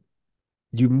um,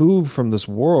 you move from this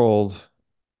world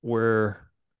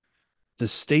where the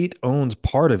state owns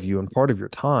part of you and part of your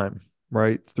time,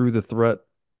 right? Through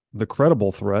the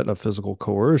credible threat of physical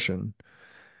coercion,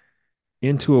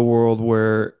 into a world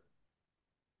where,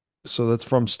 so that's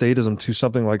from statism to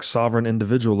something like sovereign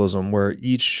individualism, where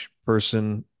each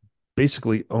person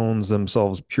basically owns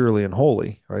themselves purely and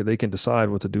wholly, right? They can decide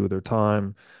what to do with their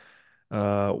time.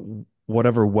 Uh,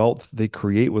 Whatever wealth they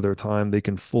create with their time, they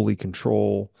can fully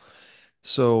control.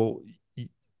 So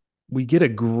we get a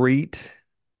great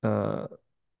uh,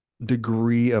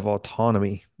 degree of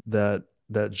autonomy that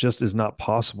that just is not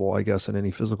possible, I guess, in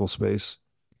any physical space.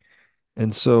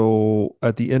 And so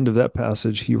at the end of that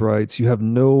passage, he writes, "You have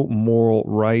no moral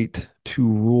right to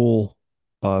rule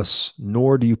us,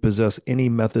 nor do you possess any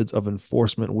methods of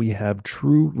enforcement we have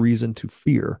true reason to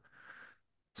fear."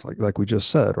 It's like we just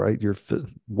said, right? Your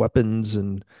weapons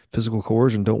and physical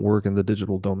coercion don't work in the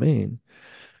digital domain.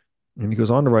 And he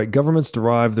goes on to write, "Governments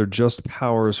derive their just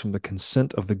powers from the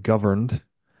consent of the governed.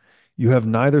 You have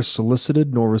neither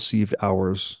solicited nor received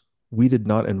ours. We did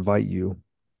not invite you.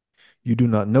 You do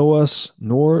not know us,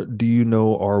 nor do you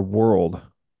know our world.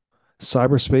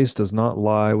 Cyberspace does not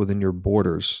lie within your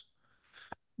borders.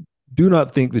 Do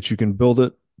not think that you can build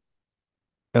it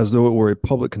as though it were a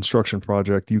public construction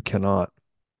project. You cannot.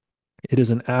 It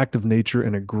is an act of nature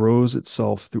and it grows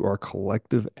itself through our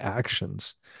collective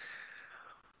actions."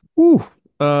 Ooh.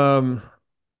 Um,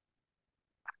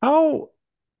 how,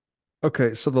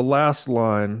 okay, so the last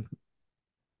line,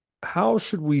 how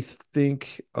should we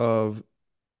think of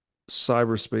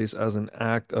cyberspace as an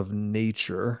act of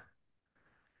nature?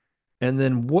 And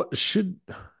then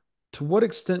to what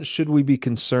extent should we be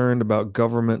concerned about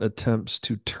government attempts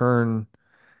to turn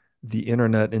the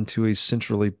internet into a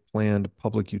centrally planned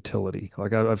public utility?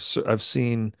 Like I've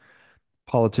seen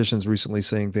politicians recently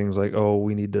saying things like, "Oh,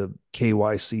 we need to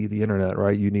KYC the internet,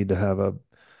 right? You need to have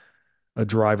a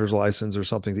driver's license or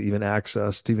something to even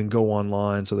access, to even go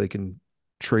online so they can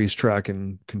trace, track,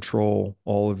 and control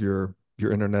all of your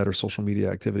internet or social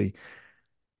media activity."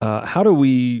 How do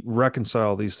we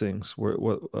reconcile these things?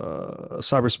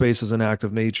 Cyberspace is an act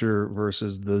of nature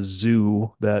versus the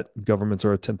zoo that governments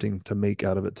are attempting to make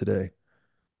out of it today.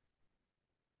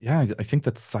 Yeah, I think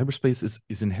that cyberspace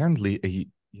is inherently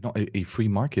a free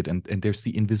market, and there's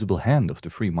the invisible hand of the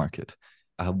free market,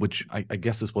 which I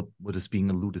guess is what is being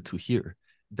alluded to here.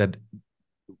 That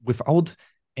without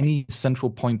any central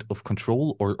point of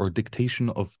control or dictation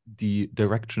of the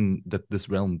direction that this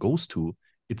realm goes to,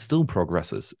 it still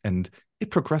progresses, and it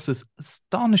progresses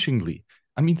astonishingly.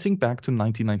 I mean, think back to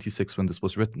 1996 when this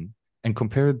was written, and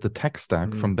compare the tech stack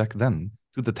Mm, from back then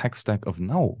to the tech stack of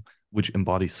now, which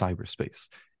embodies cyberspace.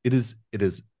 It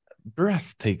is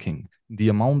breathtaking the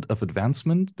amount of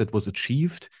advancement that was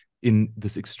achieved in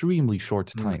this extremely short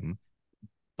mm, time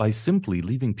by simply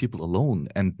leaving people alone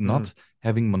and mm, not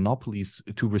having monopolies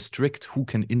to restrict who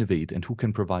can innovate and who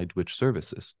can provide which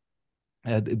services.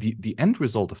 The end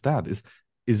result of that is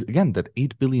again that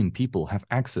 8 billion people have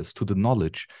access to the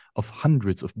knowledge of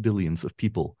hundreds of billions of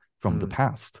people from the mm,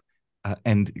 past,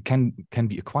 and can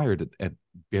be acquired at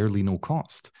barely no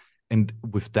cost. And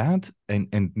with that,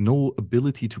 and no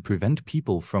ability to prevent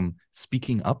people from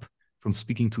speaking up, from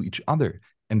speaking to each other,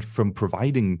 and from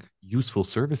providing useful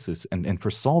services, and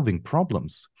for solving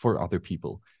problems for other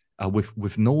people,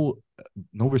 with no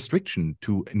restriction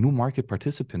to new market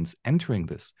participants entering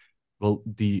this. Well,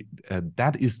 the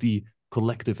that is the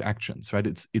collective actions, right?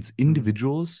 It's mm,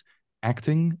 individuals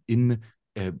acting in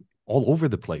uh, all over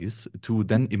the place to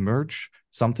then emerge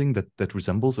something that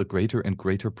resembles a greater and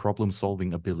greater problem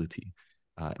solving ability,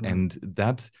 mm, and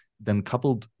that then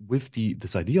coupled with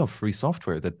this idea of free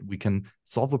software, that we can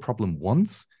solve a problem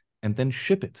once and then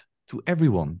ship it to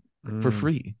everyone for mm,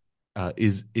 free,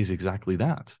 is exactly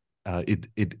that.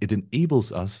 It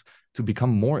enables us to become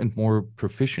more and more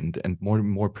proficient and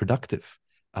more productive,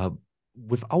 uh,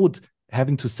 without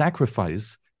having to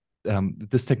sacrifice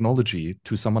this technology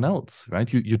to someone else,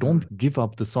 right? You mm, don't give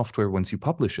up the software once you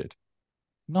publish it.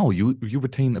 No, you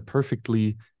retain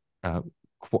uh,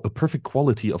 a perfect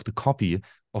quality of the copy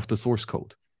of the source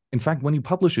code. In fact, when you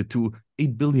publish it to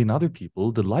 8 billion other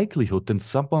people, the likelihood that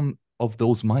someone of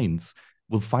those minds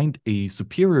will find a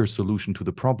superior solution to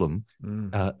the problem,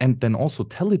 mm, and then also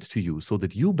tell it to you so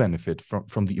that you benefit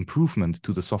from the improvement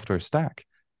to the software stack.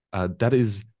 That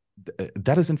is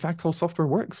that is in fact how software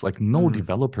works. Like, no mm,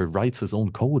 developer writes his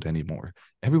own code anymore.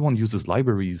 Everyone uses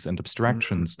libraries and mm,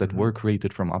 abstractions that were mhm.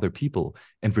 created from other people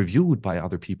and reviewed by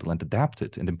other people and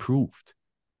adapted and improved.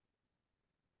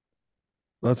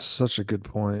 That's such a good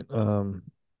point.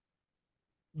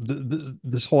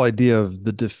 This whole idea of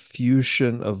the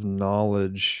diffusion of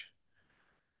knowledge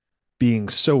being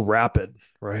so rapid,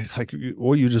 right? Like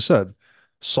what you just said,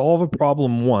 solve a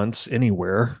problem once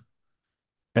anywhere,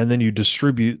 and then you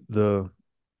distribute the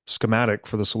schematic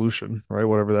for the solution, right?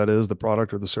 Whatever that is, the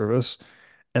product or the service.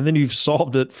 And then you've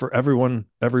solved it for everyone,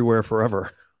 everywhere,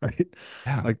 forever, right?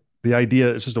 Yeah. Like the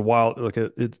idea, it's just a wild, like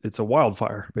it's a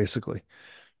wildfire, basically.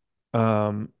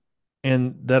 Um,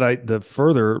 and the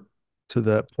further to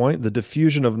that point, the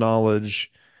diffusion of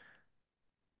knowledge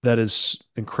that is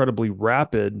incredibly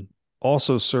rapid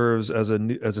also serves as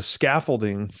a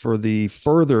scaffolding for the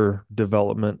further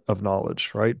development of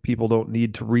knowledge, right? People don't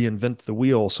need to reinvent the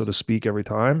wheel, so to speak, every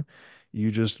time.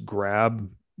 You just grab,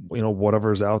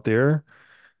 whatever's out there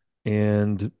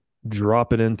and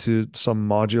drop it into some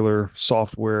modular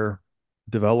software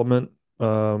development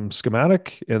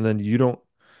schematic, and then you don't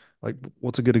like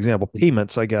what's a good example?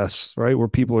 Payments, I guess, right? Where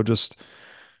people are just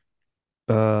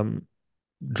um,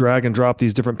 drag and drop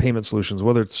these different payment solutions,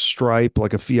 whether it's Stripe,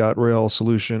 like a fiat rail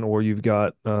solution, or you've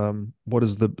got what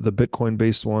is the Bitcoin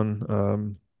based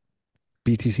one,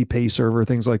 BTC Pay Server,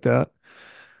 things like that.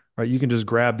 Right, you can just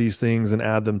grab these things and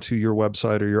add them to your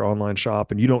website or your online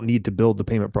shop, and you don't need to build the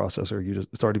payment processor.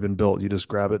 It's already been built. You just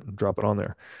grab it and drop it on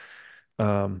there.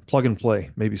 Plug and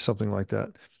play, maybe something like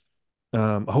that.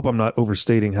 I hope I'm not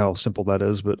overstating how simple that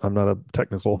is, but I'm not a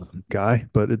technical guy.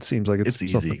 But it seems like it's It's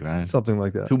easy, something right? something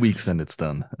like 2 weeks and it's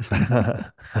done.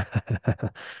 that.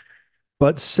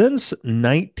 But since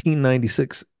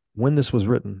 1996, when this was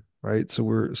written, right? So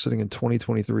we're sitting in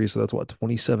 2023, so that's what,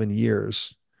 27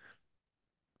 years.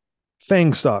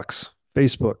 FANG stocks,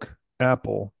 Facebook,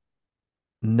 Apple,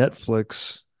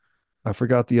 Netflix, I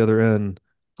forgot the other end,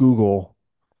 Google,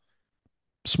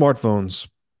 smartphones,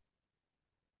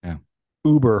 Yeah.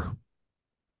 Uber,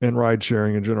 and ride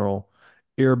sharing in general,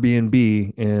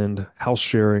 Airbnb and house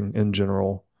sharing in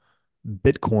general,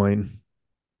 Bitcoin,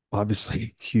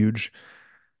 obviously huge,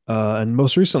 and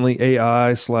most recently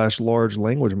AI/large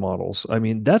language models. I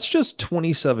mean, that's just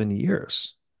 27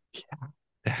 years.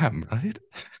 Damn, right?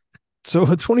 So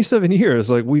 27 years,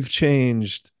 like we've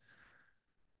changed,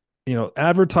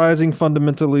 advertising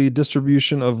fundamentally,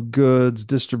 distribution of goods,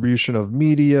 distribution of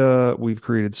media. We've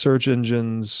created search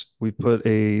engines. We've put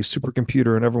a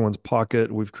supercomputer in everyone's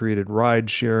pocket. We've created ride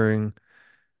sharing.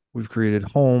 We've created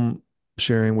home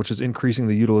sharing, which is increasing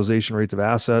the utilization rates of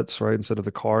assets, right? Instead of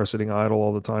the car sitting idle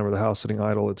all the time or the house sitting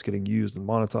idle, it's getting used and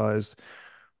monetized.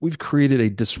 We've created a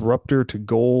disruptor to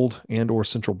gold and or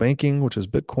central banking, which is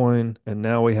Bitcoin. And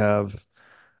now we have,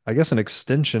 I guess, an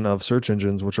extension of search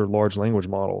engines, which are large language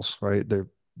models, right?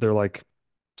 They're like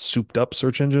souped up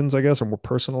search engines, I guess, or more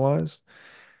personalized.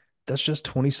 That's just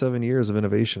 27 years of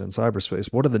innovation in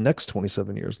cyberspace. What do the next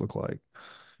 27 years look like?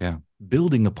 Yeah.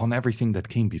 Building upon everything that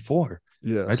came before.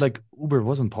 Right? Yes. Like Uber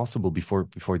wasn't possible before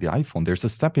the iPhone. There's a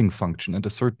stepping function and a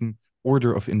certain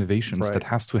order of innovations that Right.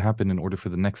 has to happen in order for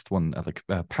the next one, like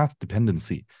path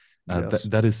dependency. Yes.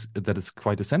 That is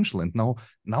quite essential. And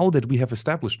now that we have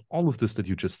established all of this that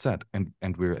you just said, and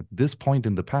we're at this point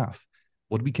in the path,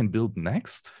 what we can build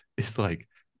next is like,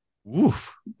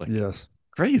 woof, like Yes.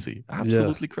 crazy, Yes.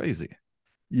 absolutely crazy.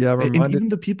 Yeah. And Reminded. even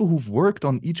the people who've worked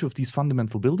on each of these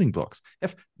fundamental building blocks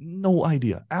have no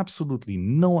idea, absolutely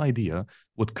no idea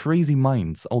what crazy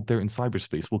minds out there in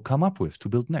cyberspace will come up with to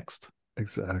build next.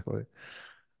 Exactly.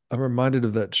 I'm reminded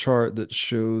of that chart that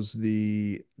shows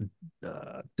the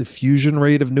diffusion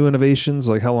rate of new innovations,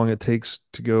 like how long it takes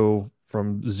to go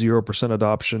from 0%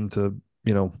 adoption to,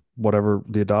 whatever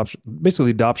the adoption,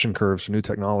 basically adoption curves for new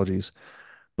technologies.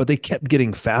 But they kept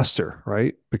getting faster,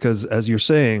 right? Because as you're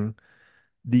saying,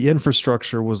 the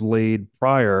infrastructure was laid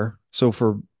prior. So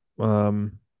for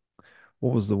um,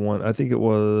 what was the one? I think it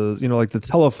was, like the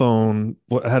telephone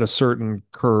had a certain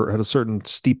curve, had a certain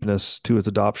steepness to its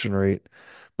adoption rate.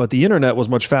 But the internet was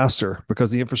much faster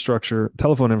because the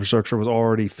telephone infrastructure was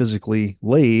already physically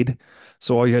laid.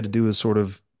 So all you had to do is sort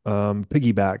of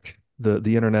piggyback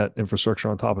the internet infrastructure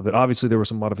on top of it. Obviously, there were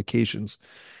some modifications,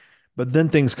 but then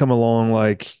things come along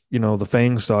like, the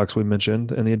FANG stocks we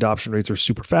mentioned, and the adoption rates are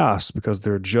super fast because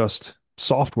they're just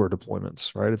software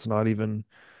deployments, right? It's not even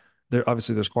there.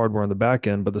 Obviously, there's hardware on the back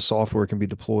end, but the software can be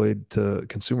deployed to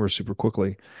consumers super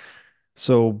quickly.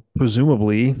 So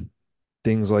presumably,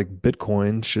 things like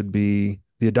the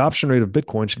adoption rate of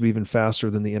Bitcoin should be even faster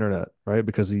than the internet, right?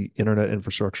 Because the internet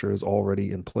infrastructure is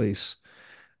already in place.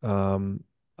 Um,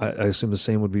 I assume the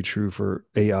same would be true for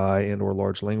AI and or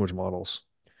large language models.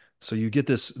 So you get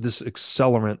this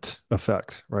accelerant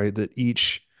effect, right? That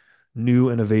each new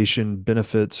innovation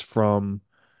benefits from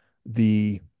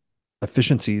the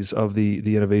efficiencies of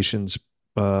the innovations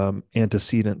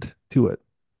antecedent to it.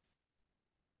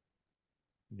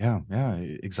 Yeah, yeah,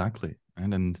 exactly.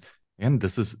 And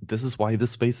this is why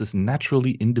this space is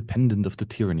naturally independent of the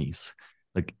tyrannies.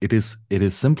 Like it is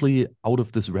simply out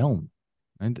of this realm,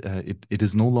 right? It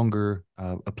is no longer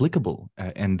applicable,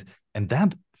 and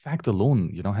that fact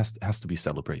alone, has to be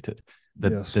celebrated.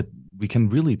 That Yes. that we can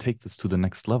really take this to the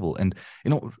next level. And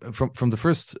from the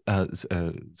first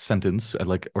sentence,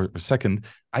 or second,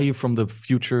 I from the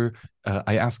future,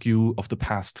 I ask you of the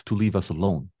past to leave us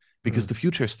alone because Mm. the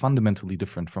future is fundamentally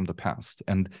different from the past.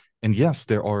 And yes,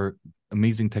 there are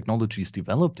amazing technologies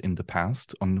developed in the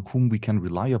past on whom we can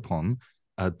rely upon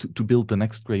to build the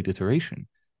next great iteration.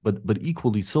 But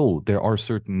equally so, there are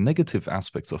certain negative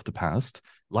aspects of the past,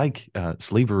 like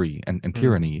slavery and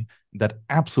tyranny, that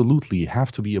absolutely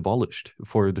have to be abolished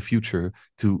for the future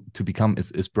to become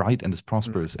as bright and as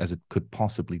prosperous as it could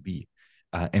possibly be.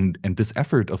 And this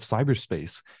effort of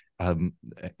cyberspace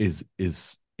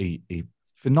is a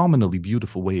phenomenally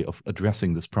beautiful way of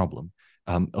addressing this problem,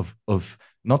 of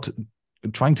not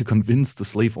trying to convince the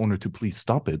slave owner to please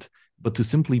stop it, but to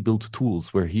simply build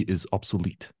tools where he is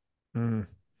obsolete. Mm.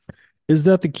 Is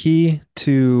that the key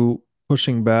to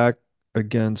pushing back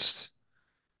against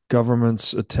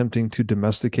governments attempting to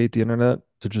domesticate the internet,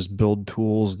 to just build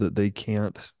tools that they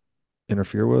can't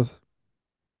interfere with?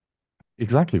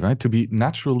 Exactly, right. To be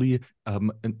naturally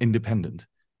independent,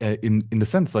 in the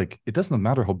sense like it doesn't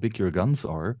matter how big your guns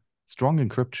are, strong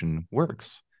encryption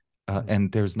works,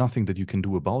 and there's nothing that you can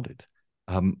do about it.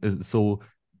 So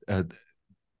uh,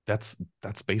 that's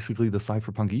basically the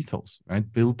cypherpunk ethos, right?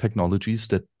 Build technologies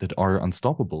that are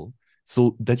unstoppable,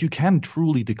 so that you can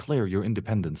truly declare your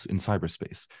independence in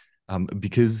cyberspace.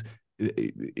 Because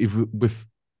if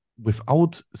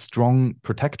without strong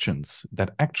protections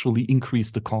that actually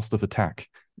increase the cost of attack,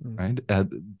 right?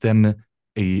 Then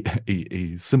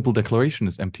a simple declaration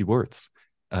is empty words.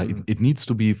 It needs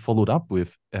to be followed up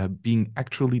with being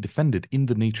actually defended in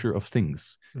the nature of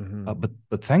things.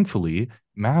 But thankfully,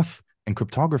 math and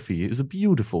cryptography is a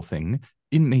beautiful thing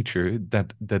in nature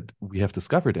that we have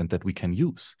discovered and that we can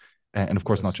use. And of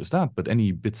course, not just that, but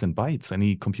any bits and bytes,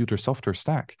 any computer software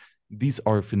stack. These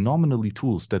are phenomenally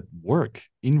tools that work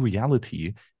in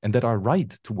reality and that are right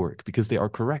to work because they are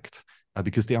correct,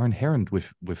 because they are inherent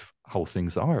with how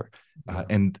things are.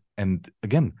 And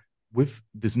again, with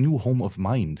this new home of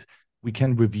mind, we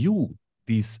can review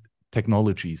these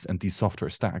technologies and these software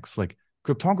stacks. Like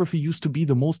cryptography used to be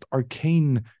the most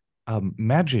arcane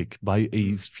magic by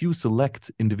a few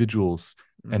select individuals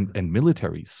and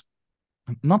militaries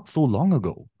not so long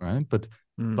ago, right? But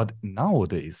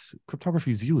nowadays,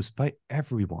 cryptography is used by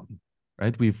everyone,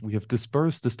 right? We have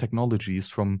dispersed these technologies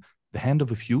from the hand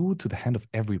of a few to the hand of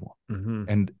everyone,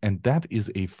 and that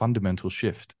is a fundamental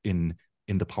shift in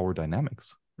the power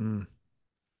dynamics.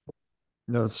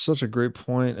 No, it's such a great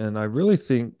point, and I really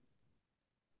think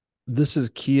this is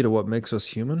key to what makes us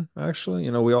human, actually.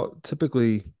 We all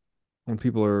typically, when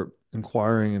people are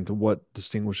inquiring into what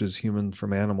distinguishes humans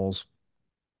from animals,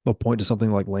 they'll point to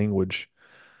something like language.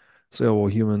 Say, oh, well,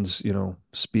 humans,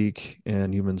 speak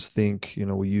and humans think,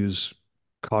 we use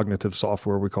cognitive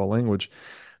software we call language.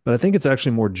 But I think it's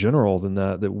actually more general than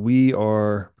that, that we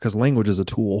are, because language is a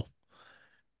tool.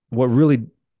 What really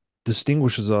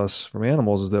distinguishes us from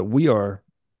animals is that we are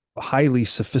highly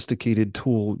sophisticated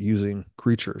tool using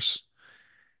creatures.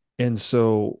 And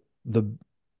so the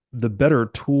better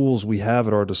tools we have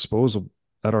at our disposal,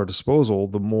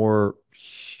 the more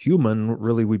human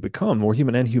really we become, more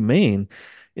human and humane.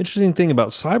 Interesting thing about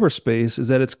cyberspace is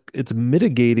that it's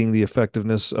mitigating the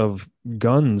effectiveness of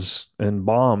guns and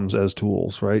bombs as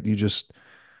tools, right?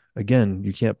 Again,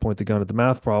 you can't point the gun at the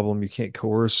math problem. You can't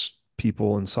coerce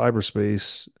people in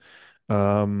cyberspace.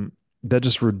 Um, that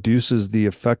just reduces the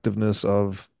effectiveness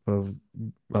of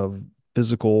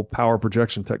physical power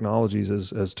projection technologies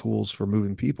as tools for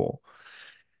moving people.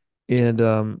 And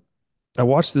I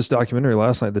watched this documentary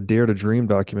last night, the Dare to Dream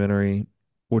documentary,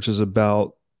 which is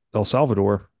about El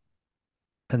Salvador.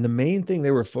 And the main thing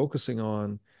they were focusing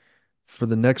on for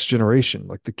the next generation,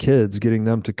 like the kids, getting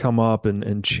them to come up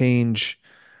and change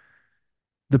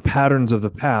the patterns of the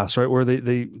past, right? Where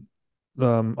they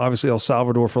obviously El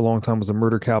Salvador for a long time was the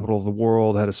murder capital of the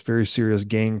world, had a very serious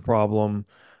gang problem.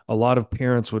 A lot of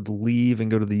parents would leave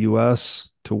and go to the US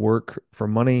to work for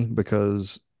money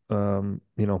because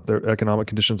their economic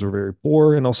conditions were very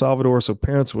poor in El Salvador. So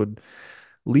parents would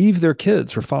leave their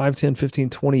kids for 5, 10, 15,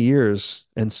 20 years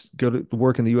and go to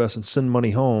work in the US and send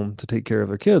money home to take care of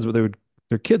their kids, but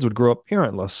their kids would grow up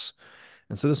parentless.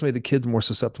 And so this made the kids more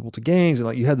susceptible to gangs. And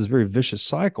like you had this very vicious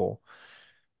cycle.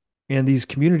 And these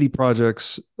community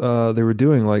projects they were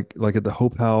doing like at the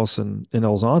Hope House and in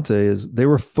El Zante is they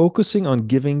were focusing on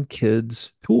giving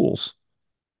kids tools,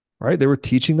 right? They were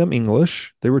teaching them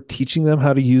English. They were teaching them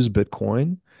how to use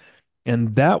Bitcoin.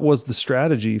 And that was the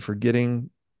strategy for getting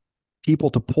people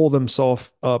to pull themselves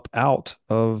up out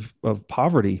of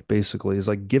poverty, basically, is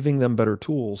like giving them better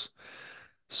tools.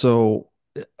 So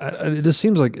it just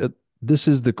seems like this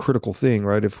is the critical thing,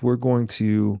 right? If we're going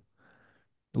to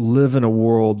live in a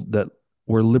world that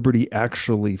where liberty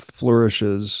actually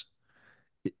flourishes,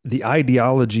 the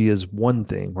ideology is one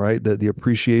thing, right? The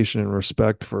appreciation and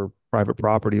respect for private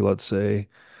property, let's say,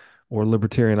 or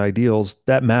libertarian ideals,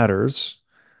 that matters.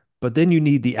 But then you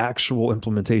need the actual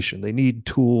implementation. They need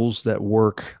tools that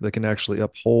work, that can actually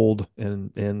uphold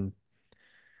and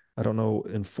I don't know,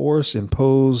 enforce,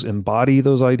 impose, embody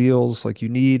those ideals. Like you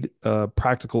need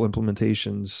practical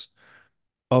implementations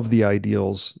of the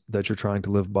ideals that you're trying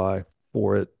to live by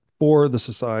for it, for the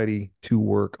society to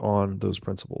work on those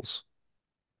principles.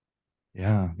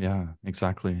 Yeah, yeah,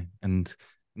 exactly. And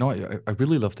no, I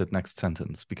really love that next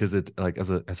sentence because it like as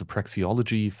a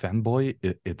praxeology fanboy,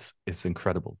 it's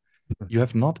incredible. You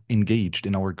have not engaged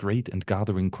in our great and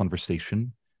gathering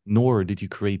conversation, nor did you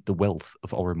create the wealth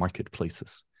of our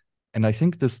marketplaces. And I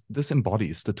think this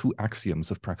embodies the two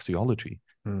axioms of praxeology.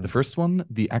 The Mm, first one,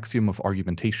 the axiom of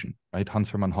argumentation, right?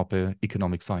 Hans Hermann Hoppe,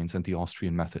 Economic Science and the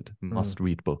Austrian Method, mm, must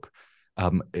read book.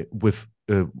 With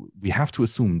we have to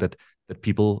assume that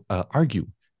people argue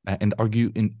and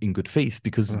argue in good faith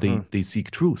because mhm, they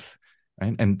seek truth,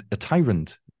 right? And a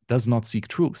tyrant does not seek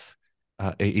truth.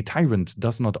 A tyrant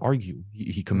does not argue;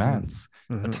 he mhm, commands.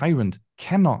 A mhm, tyrant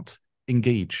cannot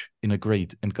engage in a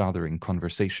great and gathering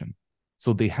conversation.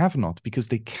 So they have not because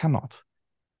they cannot.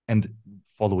 And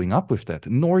following up with that,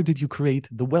 nor did you create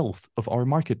the wealth of our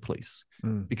marketplace.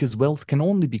 mm, Because wealth can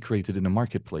only be created in a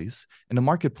marketplace, and a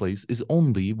marketplace is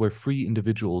only where free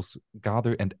individuals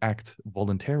gather and act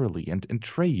voluntarily and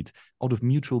trade out of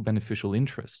mutual beneficial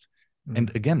interest. And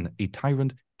mm, again, a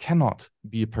tyrant cannot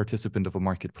be a participant of a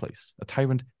marketplace. A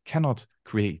tyrant cannot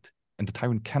create, and a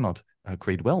tyrant cannot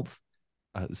create wealth.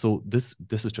 So this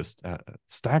is just a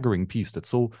staggering piece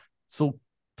that's so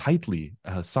tightly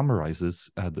summarizes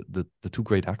the two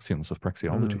great axioms of mm.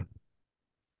 praxeology.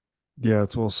 Yeah,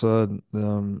 it's well said.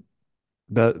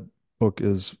 That book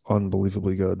is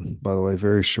unbelievably good, by the way.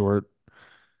 Very short,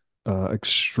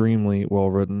 extremely well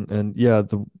written. And yeah,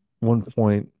 the one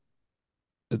point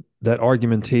that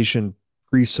argumentation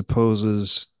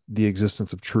presupposes the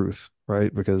existence of truth,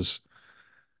 right? Because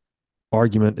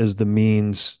argument is the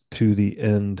means to the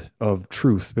end of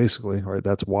truth, basically, right?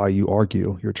 That's why you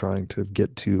argue. You're trying to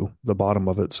get to the bottom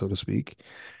of it, so to speak.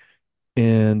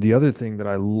 And the other thing that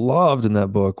I loved in that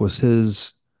book was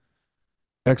his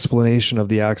explanation of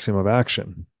the axiom of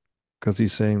action, because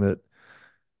he's saying that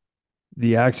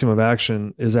the axiom of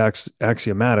action is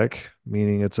axiomatic,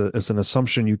 meaning it's an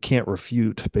assumption you can't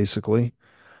refute, basically,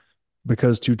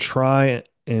 because to try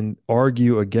and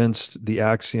argue against the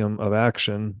axiom of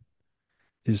action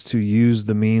is to use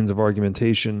the means of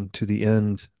argumentation to the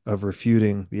end of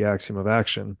refuting the axiom of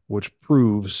action, which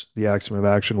proves the axiom of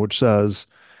action, which says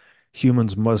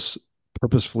humans must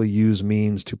purposefully use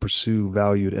means to pursue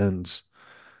valued ends.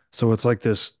 So it's like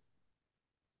this,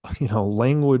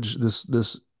 language,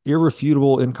 this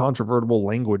irrefutable, incontrovertible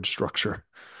language structure.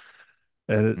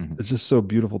 And Mhm. it's just so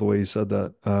beautiful the way he said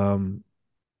that.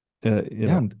 You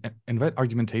Yeah, know, and right,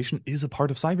 argumentation is a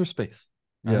part of cyberspace,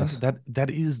 right? yes, That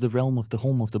is the realm of the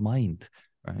home of the mind,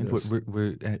 right? yes.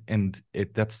 And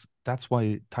that's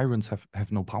why tyrants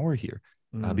have no power here,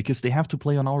 Mm, because they have to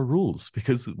play on our rules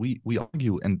because we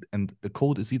argue and the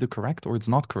code is either correct or it's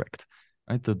not correct,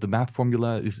 right? The math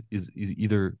formula is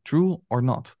either true or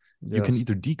not. You can yes,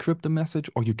 either decrypt the message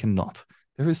or you cannot.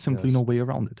 There is simply no yes, way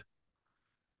around it.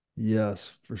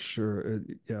 yes, for sure.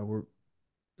 Yeah,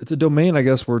 it's a domain, I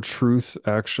guess, where truth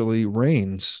actually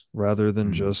reigns rather than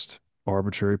Mhm. just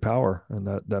arbitrary power, and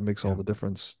that makes all Yeah. the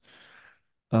difference.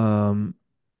 Um,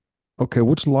 okay,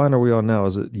 which line are we on now?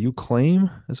 Is it you claim?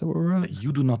 Is that where we're at?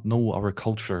 You do not know our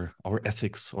culture, our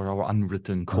ethics, or our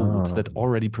unwritten code Ah, that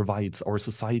already provides our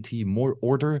society more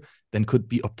order than could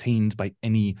be obtained by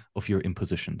any of your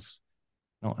impositions.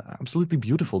 No, absolutely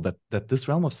beautiful that this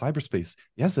realm of cyberspace,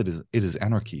 yes, it is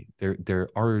anarchy. There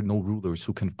are no rulers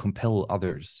who can compel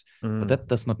others, but mm, that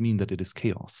does not mean that it is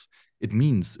chaos. It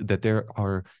means that there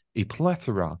are a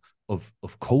plethora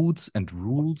of codes and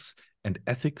rules and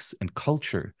ethics and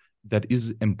culture that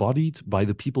is embodied by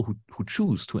the people who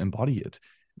choose to embody it,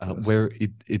 yes, where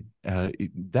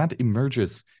that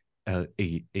emerges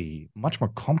a much more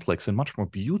complex and much more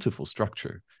beautiful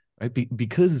structure, right?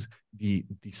 Because the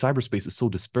cyberspace is so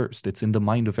dispersed, it's in the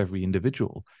mind of every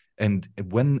individual, and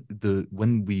when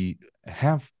we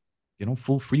have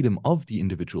full freedom of the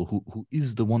individual who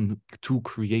is the one to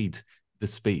create the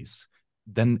space,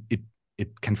 then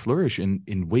it can flourish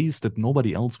in ways that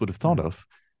nobody else would have thought mm, of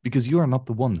because you are not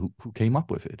the one who came up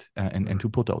with it and mm. who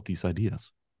put out these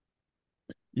ideas.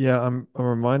 Yeah, I'm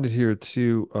reminded here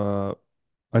too.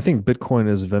 I think Bitcoin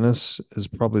is Venice is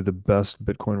probably the best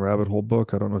Bitcoin rabbit hole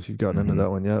book. I don't know if you've gotten into Mm-hmm. that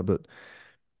one yet, but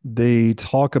they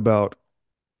talk about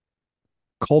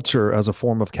culture as a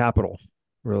form of capital,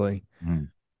 really. Mm-hmm.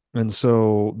 And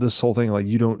so this whole thing, like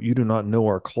you do not know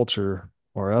our culture.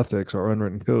 our ethics, our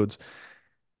unwritten codes.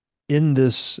 In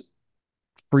this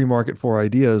free market for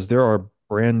ideas, there are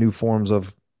brand new forms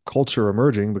of culture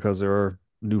emerging because there are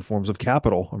new forms of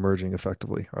capital emerging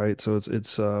effectively, right? So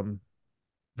it's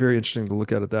very interesting to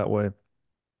look at it that way.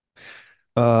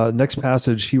 Next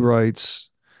passage, he writes,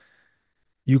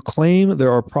 "You claim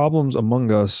there are problems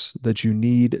among us that you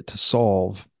need to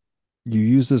solve. You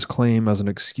use this claim as an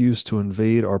excuse to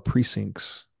invade our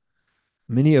precincts.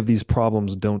 Many of these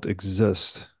problems don't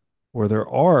exist. Where there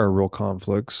are real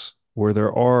conflicts, where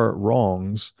there are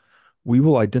wrongs, we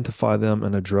will identify them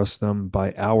and address them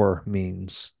by our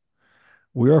means.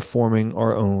 We are forming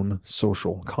our own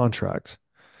social contract.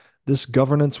 This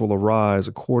governance will arise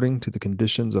according to the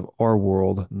conditions of our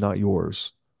world, not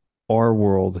yours. Our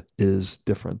world is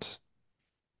different."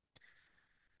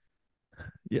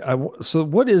 Yeah. So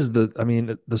what is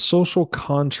the social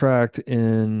contract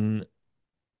in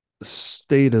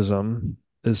statism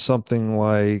is something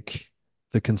like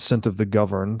the consent of the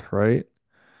governed, right?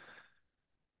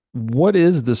 What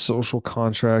is the social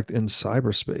contract in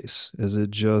cyberspace? Is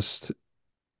it just,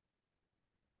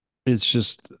 it's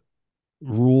just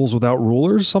rules without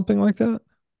rulers, something like that?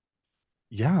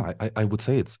 Yeah, I would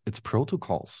say it's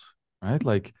protocols, right?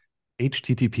 Like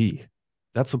HTTP,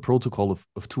 that's a protocol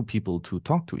of two people to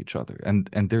talk to each other. And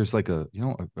there's like a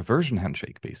version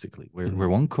handshake basically, where Mhm.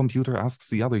 one computer asks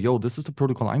the other, yo, this is the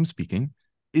protocol I'm speaking.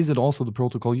 Is it also the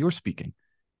protocol you're speaking?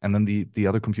 And then the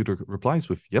other computer replies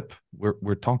with, yep,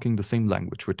 we're talking the same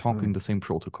language, we're talking Mm. the same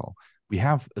protocol. We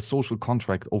have a social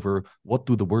contract over what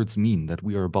do the words mean that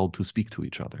we are about to speak to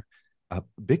each other.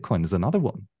 Bitcoin is another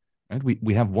one, right?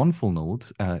 We have one full node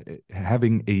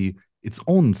having its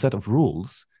own set of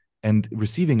rules and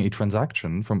receiving a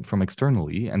transaction from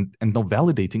externally and now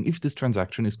validating if this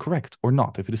transaction is correct or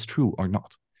not, if it is true or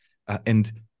not.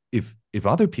 And if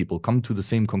other people come to the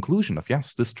same conclusion of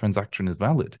yes, this transaction is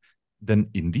valid, then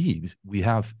indeed we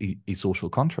have a social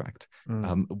contract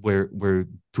Mm. where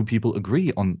two people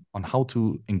agree on how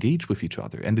to engage with each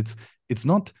other, and it's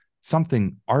not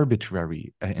something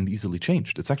arbitrary and easily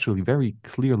changed. It's actually very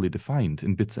clearly defined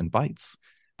in bits and bytes,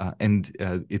 and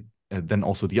it then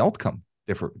also the outcome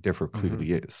therefore Mhm.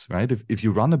 clearly is right. If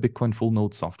you run a Bitcoin full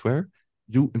node software,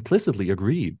 you implicitly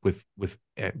agree with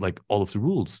like all of the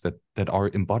rules that are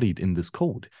embodied in this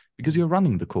code because you're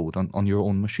running the code on your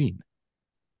own machine.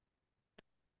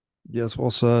 Yes,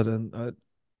 well said. And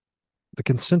the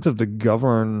consent of the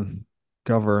governed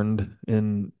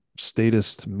in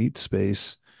statist meat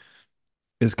space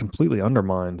is completely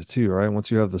undermined too, right?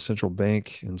 Once you have the central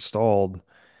bank installed,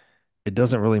 it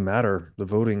doesn't really matter the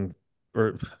voting,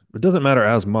 or it doesn't matter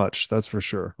as much, that's for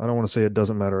sure. I don't want to say it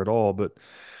doesn't matter at all, but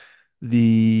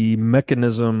the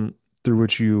mechanism through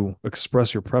which you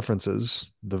express your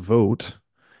preferences, the vote,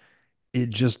 it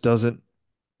just doesn't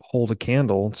hold a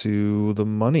candle to the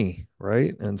money,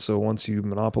 right? And so once you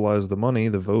monopolize the money,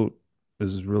 the vote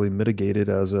is really mitigated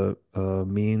as a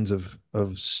means of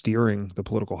steering the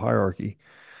political hierarchy.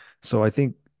 So I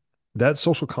think that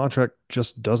social contract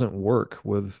just doesn't work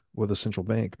with a central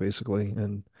bank, basically.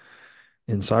 And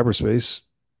in cyberspace,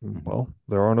 Mhm. well,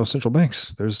 there are no central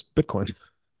banks. There's Bitcoin.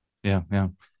 Yeah, yeah.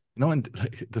 And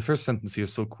like, the first sentence here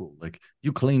is so cool. Like,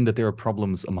 you claim that there are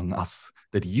problems among us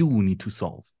that you need to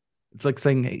solve. It's like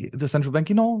saying, hey, the central bank,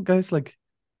 guys, like,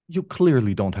 you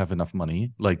clearly don't have enough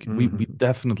money. Like, we Mhm.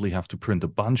 definitely have to print a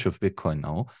bunch of Bitcoin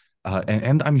now.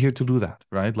 And I'm here to do that,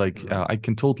 right? Like, Right. I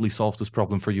can totally solve this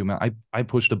problem for you, man. I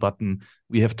pushed a button.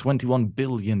 We have 21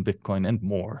 billion Bitcoin and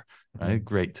more, right? Mhm.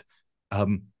 Great.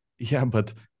 Um, yeah,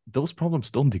 but those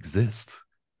problems don't exist.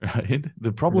 Right?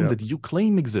 The problem Yeah. that you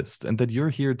claim exists and that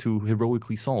you're here to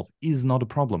heroically solve is not a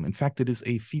problem. In fact, it is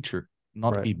a feature,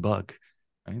 not Right. a bug.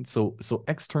 Right? So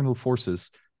external forces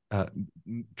uh,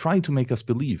 try to make us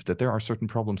believe that there are certain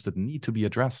problems that need to be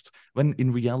addressed, when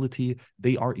in reality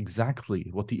they are exactly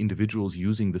what the individuals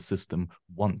using the system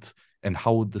want and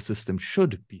how the system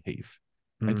should behave.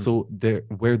 Right? Mm. So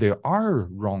where there are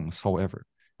wrongs, however,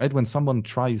 right, when someone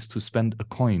tries to spend a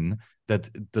coin that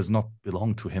does not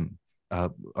belong to him,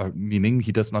 meaning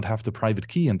he does not have the private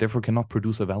key and therefore cannot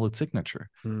produce a valid signature,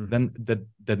 Mm. then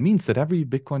that means that every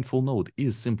Bitcoin full node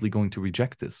is simply going to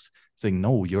reject this, saying,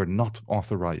 no, you're not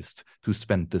authorized to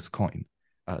spend this coin.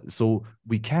 So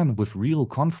we can, with real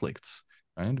conflicts,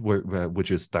 right, which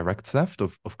is direct theft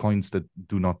of coins that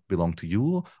do not belong to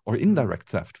you, or Mm. indirect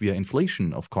theft via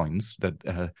inflation of coins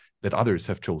that others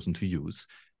have chosen to use.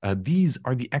 These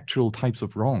are the actual types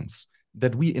of wrongs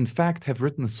that we in fact have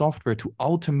written software to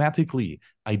automatically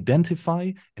identify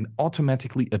and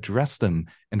automatically address them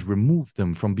and remove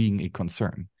them from being a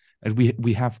concern. And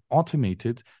we have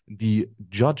automated the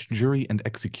judge, jury, and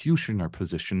executioner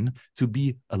position to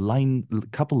be a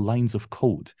couple lines of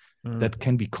code Mm, that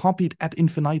can be copied ad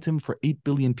infinitum for 8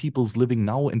 billion people living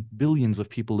now and billions of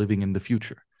people living in the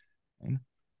future. Right?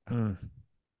 mm.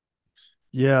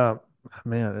 Yeah,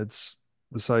 man, it's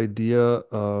this idea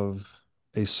of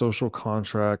a social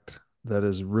contract that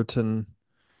is written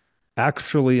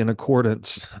actually in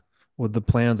accordance with the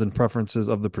plans and preferences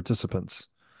of the participants.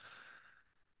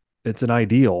 It's an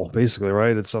ideal, basically,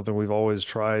 right? It's something we've always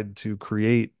tried to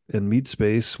create in meat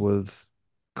space with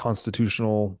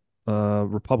constitutional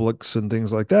republics and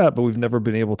things like that, but we've never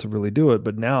been able to really do it.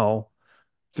 But now,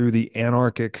 through the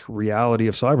anarchic reality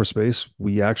of cyberspace,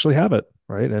 we actually have it,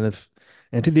 right?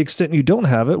 And to the extent you don't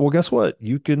have it, well, guess what?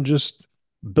 You can just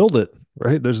build it,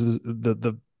 right? There's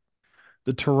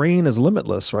the terrain is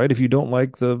limitless, right? If you don't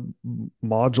like the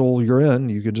module you're in,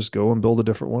 you can just go and build a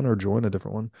different one or join a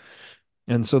different one.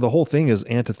 And so the whole thing is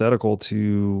antithetical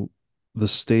to the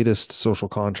statist social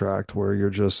contract where you're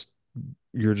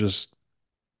just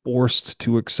forced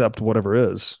to accept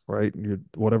whatever is, right?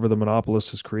 Whatever the monopolist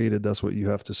has created, that's what you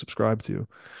have to subscribe to.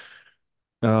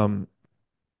 Um,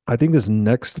 I think this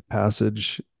next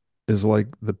passage is like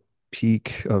the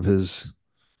peak of his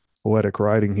poetic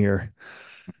writing here.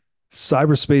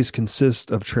 Cyberspace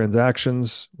consists of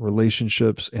transactions,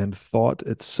 relationships, and thought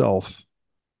itself,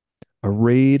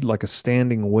 arrayed like a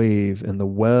standing wave in the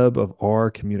web of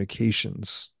our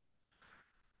communications.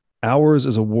 Ours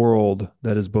is a world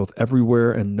that is both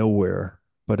everywhere and nowhere,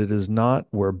 but it is not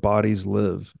where bodies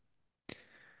live.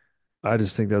 I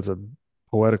just think that's a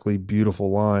poetically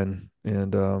beautiful line.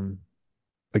 And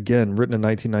again, written in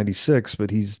 1996,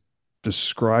 but he's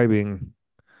describing,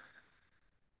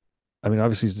 I mean,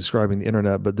 obviously he's describing the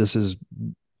internet, but this is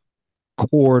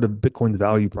core to Bitcoin's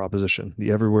value proposition,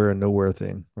 the everywhere and nowhere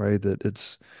thing, right? That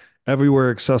it's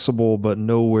everywhere accessible, but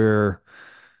nowhere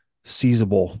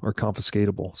seizable or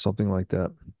confiscatable, something like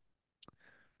that.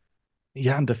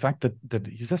 Yeah, and the fact that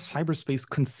he says cyberspace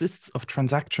consists of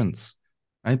transactions,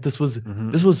 right? This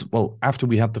Mm-hmm. was well after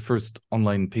we had the first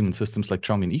online payment systems like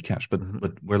Xiaomi and eCash, but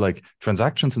Mm-hmm. where like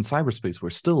transactions in cyberspace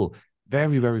were still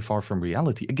very very far from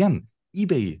reality. Again,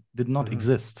 eBay did not Mm-hmm.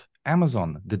 exist,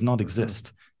 Amazon did not Mm-hmm.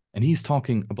 exist, and he's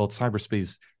talking about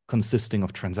cyberspace consisting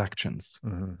of transactions,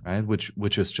 Mm-hmm. right?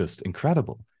 Which is just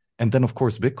incredible. And then of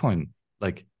course Bitcoin,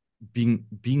 like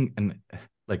being an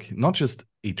like not just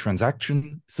a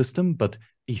transaction system, but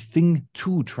a thing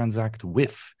to transact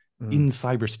with Mm-hmm. in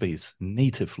cyberspace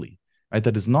natively, right?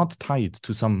 That is not tied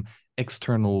to some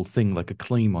external thing like a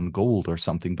claim on gold or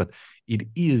something, but it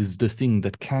is the thing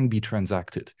that can be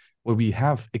transacted, where we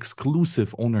have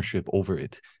exclusive ownership over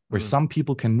it, where Mm-hmm. some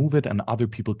people can move it and other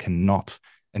people cannot.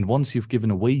 And once you've given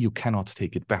away, you cannot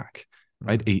take it back,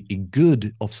 right? A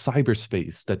good of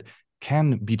cyberspace that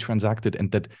can be transacted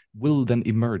and that will then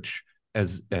emerge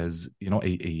as you know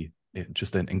a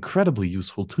just an incredibly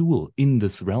useful tool in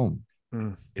this realm.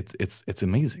 Mm-hmm. It's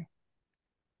amazing.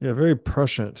 Yeah, very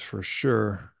prescient for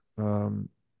sure. And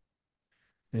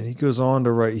he goes on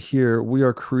to write here, we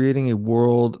are creating a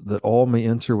world that all may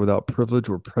enter without privilege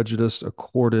or prejudice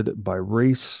accorded by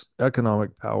race,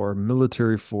 economic power,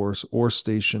 military force, or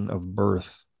station of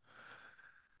birth.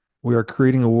 We are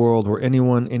creating a world where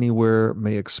anyone, anywhere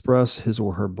may express his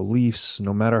or her beliefs,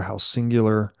 no matter how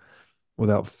singular,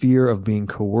 without fear of being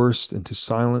coerced into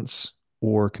silence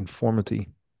or conformity.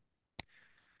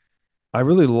 I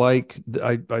really like,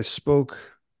 I spoke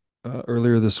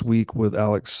earlier this week with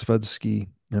Alex Svedsky,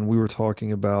 and we were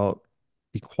talking about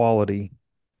equality.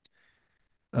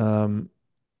 Um,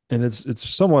 and it's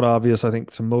somewhat obvious, I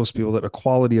think, to most people that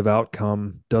equality of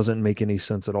outcome doesn't make any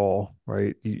sense at all,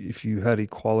 right? If you had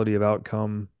equality of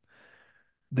outcome,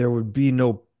 there would be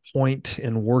no point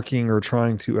in working or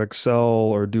trying to excel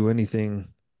or do anything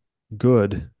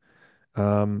good.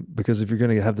 Because if you're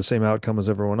going to have the same outcome as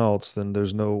everyone else, then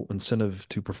there's no incentive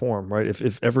to perform, right?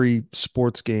 If every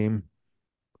sports game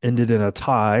ended in a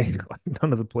tie,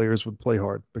 none of the players would play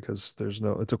hard because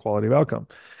it's a quality of outcome.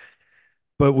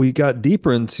 But we got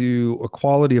deeper into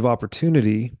equality of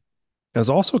opportunity as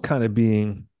also kind of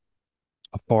being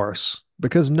a farce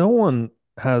because no one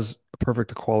has a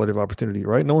perfect equality of opportunity,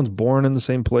 right? No one's born in the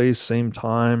same place, same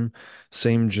time,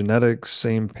 same genetics,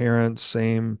 same parents,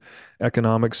 same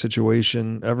economic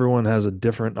situation. Everyone has a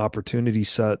different opportunity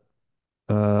set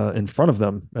in front of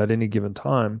them at any given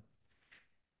time.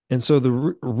 And so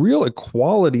the real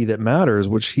equality that matters,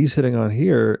 which he's hitting on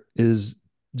here, is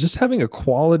just having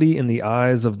equality in the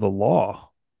eyes of the law,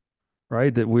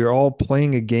 right? That we're all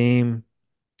playing a game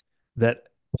that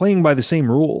playing by the same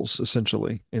rules,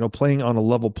 essentially, playing on a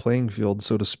level playing field,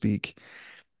 so to speak.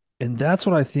 And that's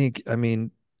what I think, I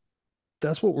mean,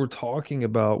 that's what we're talking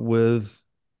about with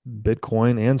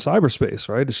Bitcoin and cyberspace,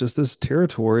 right? It's just this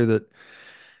territory that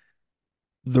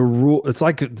it's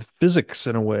like physics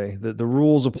in a way, that the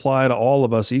rules apply to all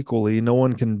of us equally. No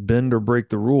one can bend or break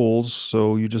the rules,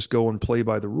 so you just go and play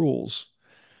by the rules.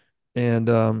 And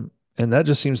that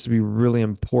just seems to be really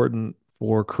important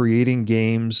for creating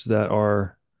games that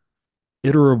are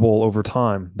iterable over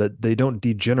time, that they don't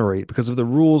degenerate, because if the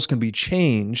rules can be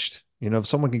changed, if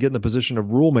someone can get in the position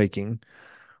of rule making,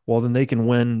 well, then they can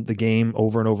win the game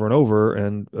over and over and over,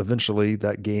 and eventually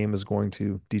that game is going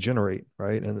to degenerate,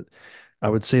 right? And I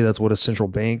would say that's what a central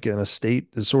bank and a state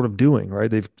is sort of doing,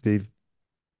 right?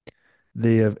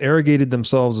 They have arrogated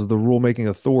themselves as the rule-making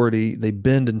authority. They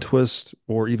bend and twist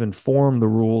or even form the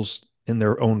rules in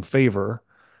their own favor.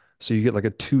 So you get like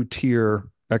a two-tier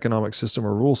economic system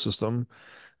or rule system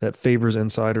that favors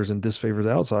insiders and disfavors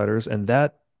outsiders, and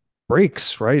that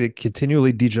breaks, right? It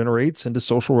continually degenerates into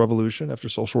social revolution after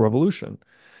social revolution.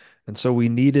 And so we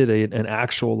needed an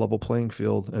actual level playing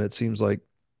field, and it seems like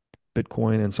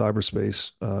Bitcoin and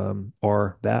cyberspace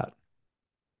are that.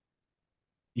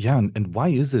 Yeah, and why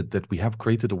is it that we have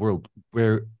created a world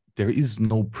where there is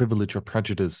no privilege or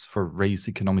prejudice for race,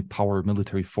 economic power,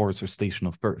 military force, or station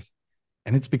of birth?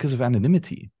 And it's because of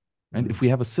anonymity. Right? If we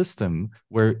have a system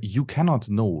where you cannot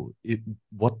know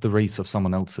what the race of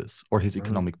someone else is, or his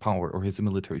economic power, or his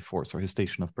military force, or his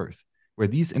station of birth, where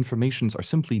these informations are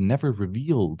simply never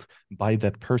revealed by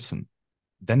that person,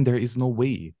 then there is no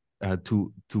way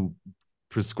to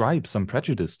prescribe some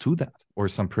prejudice to that or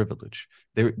some privilege.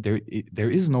 There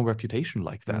is no reputation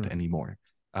like that anymore,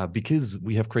 because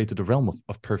we have created a realm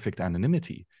of perfect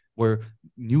anonymity where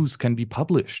news can be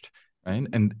published, right?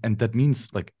 And that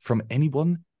means like from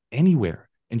anyone, anywhere,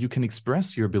 and you can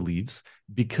express your beliefs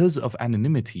because of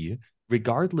anonymity,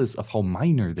 regardless of how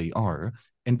minor they are,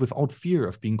 and without fear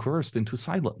of being coerced into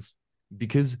silence,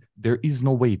 because there is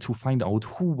no way to find out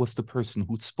who was the person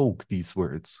who spoke these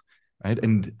words, right?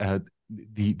 And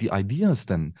the ideas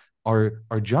then are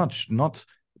judged not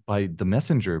by the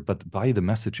messenger but by the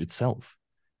message itself,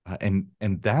 and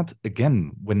that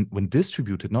again, when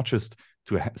distributed not just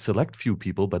to a select few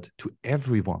people but to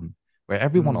everyone, where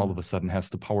everyone all of a sudden has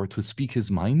the power to speak his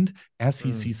mind as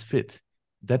he sees fit,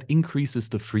 that increases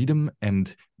the freedom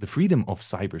of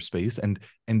cyberspace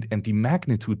and the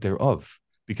magnitude thereof,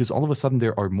 because all of a sudden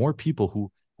there are more people who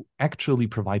actually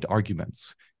provide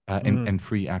arguments, and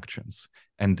free actions.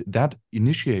 And that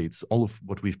initiates all of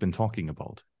what we've been talking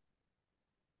about.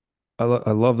 I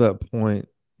love that point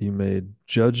you made,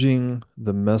 judging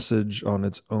the message on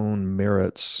its own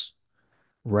merits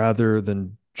rather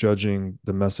than judging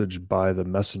the message by the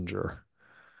messenger,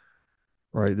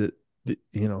 right? That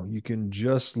you can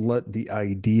just let the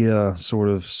idea sort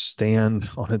of stand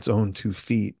on its own 2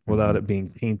 feet without it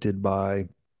being tainted by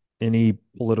any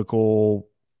political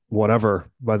whatever,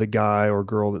 by the guy or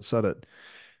girl that said it.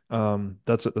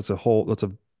 That's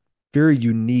a very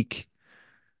unique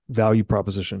value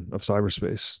proposition of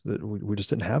cyberspace that we just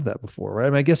didn't have that before, right? I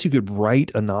mean, I guess you could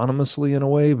write anonymously in a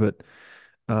way, but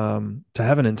to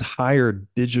have an entire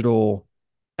digital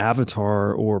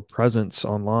avatar or presence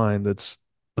online that's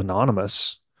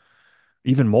anonymous,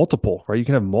 even multiple, right? You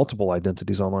can have multiple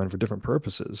identities online for different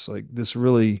purposes. Like this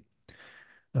really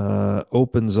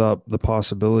opens up the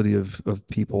possibility of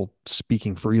people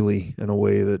speaking freely in a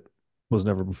way that was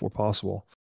never before possible.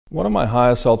 One of my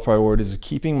highest health priorities is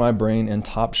keeping my brain in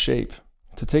top shape.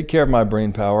 To take care of my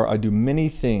brain power, I do many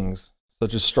things,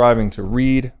 such as striving to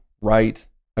read, write,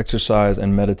 exercise,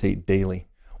 and meditate daily.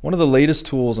 One of the latest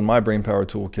tools in my brain power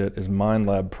toolkit is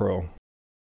MindLab Pro.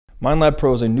 MindLab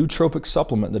Pro is a nootropic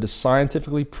supplement that is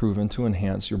scientifically proven to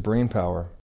enhance your brain power.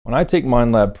 When I take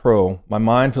MindLab Pro, my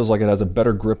mind feels like it has a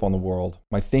better grip on the world.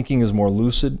 My thinking is more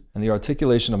lucid, and the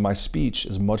articulation of my speech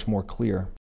is much more clear.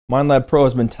 MindLab Pro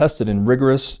has been tested in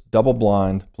rigorous,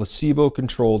 double-blind,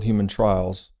 placebo-controlled human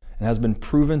trials and has been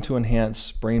proven to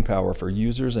enhance brain power for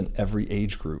users in every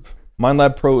age group.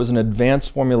 MindLab Pro is an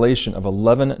advanced formulation of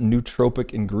 11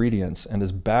 nootropic ingredients and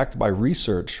is backed by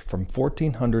research from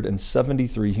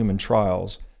 1,473 human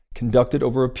trials conducted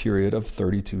over a period of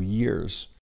 32 years.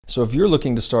 So if you're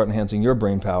looking to start enhancing your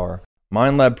brain power,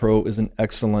 MindLab Pro is an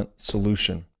excellent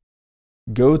solution.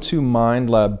 Go to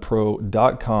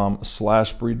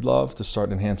mindlabpro.com/breedlove to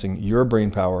start enhancing your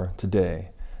brain power today.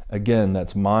 Again,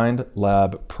 that's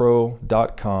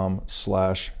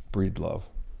mindlabpro.com/breedlove.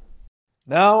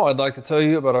 Now I'd like to tell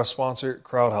you about our sponsor,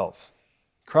 CrowdHealth.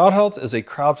 CrowdHealth is a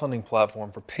crowdfunding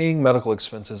platform for paying medical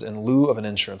expenses in lieu of an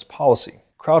insurance policy.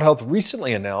 CrowdHealth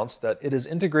recently announced that it is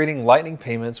integrating Lightning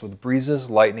payments with Breeze's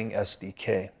Lightning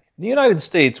SDK. In the United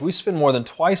States, we spend more than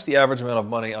twice the average amount of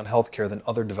money on healthcare than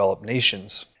other developed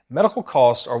nations. Medical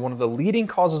costs are one of the leading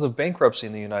causes of bankruptcy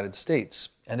in the United States,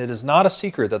 and it is not a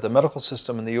secret that the medical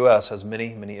system in the US has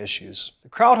many, many issues. The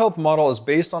crowd health model is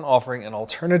based on offering an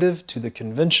alternative to the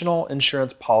conventional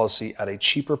insurance policy at a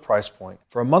cheaper price point.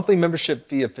 For a monthly membership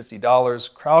fee of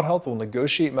 $50, Crowd Health will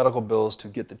negotiate medical bills to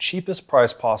get the cheapest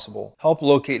price possible, help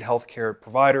locate healthcare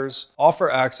providers,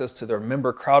 offer access to their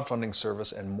member crowdfunding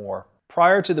service, and more.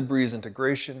 Prior to the Breeze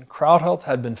integration, Crowd Health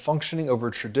had been functioning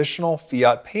over traditional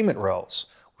fiat payment rails,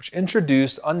 which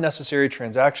introduced unnecessary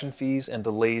transaction fees and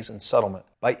delays in settlement.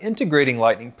 By integrating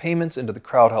Lightning payments into the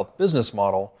Crowd Health business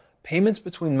model, payments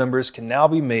between members can now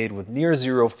be made with near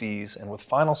zero fees and with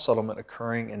final settlement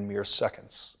occurring in mere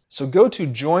seconds. So go to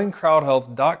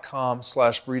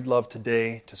joincrowdhealth.com/breedlove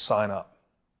today to sign up.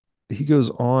 He goes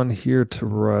on here to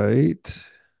write,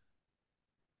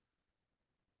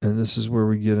 and this is where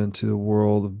we get into the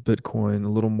world of Bitcoin a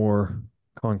little more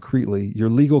concretely. Your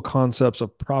legal concepts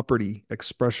of property,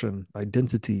 expression,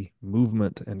 identity,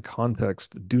 movement, and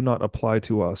context do not apply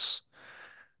to us.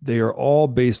 They are all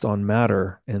based on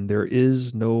matter, and there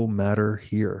is no matter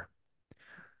here.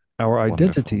 Our Wonderful.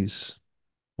 identities,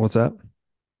 what's that?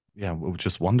 Yeah,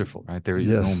 just wonderful, right? There is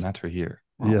no Yes, matter here.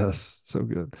 Wow. yes, so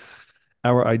good.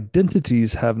 Our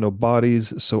identities have no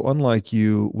bodies, so unlike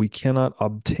you, we cannot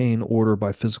obtain order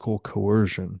by physical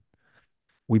coercion.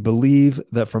 We believe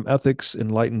that from ethics,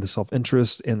 enlightened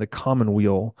self-interest, and the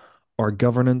commonweal, our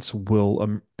governance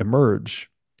will emerge.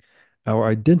 Our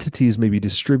identities may be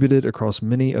distributed across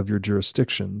many of your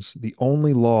jurisdictions. The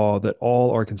only law that all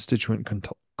our constituent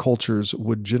cultures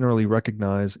would generally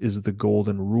recognize is the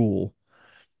golden rule.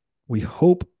 We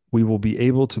hope we will be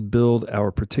able to build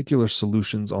our particular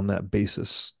solutions on that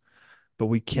basis, but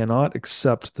we cannot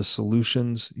accept the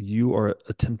solutions you are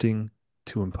attempting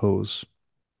to impose.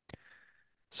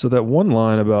 So that one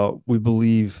line about we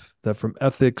believe that from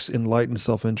ethics, enlightened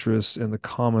self-interest, and the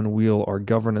common weal, our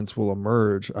governance will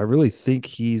emerge. I really think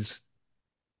he's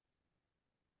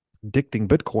dicting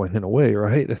Bitcoin in a way,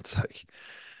 right? It's like,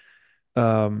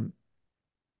 um,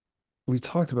 we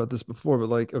talked about this before, but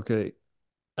like, okay,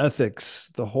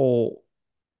 ethics, the whole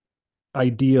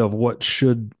idea of what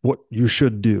you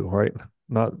should do, right?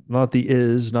 Not the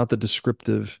is, not the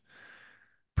descriptive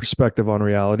perspective on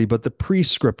reality, but the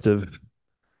prescriptive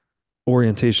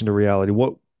orientation to reality.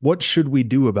 What should we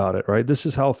do about it, right? This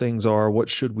is how things are. What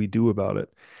should we do about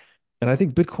it? And I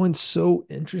think Bitcoin's so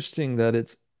interesting that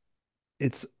it's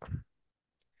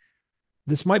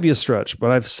this might be a stretch,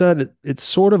 but I've said it's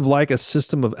sort of like a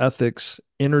system of ethics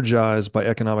energized by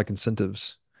economic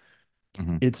incentives.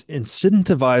 Mm-hmm. It's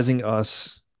incentivizing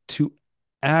us to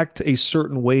act a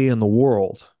certain way in the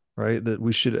world, right? That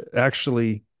we should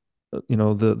actually,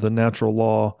 the natural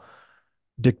law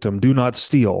dictum, do not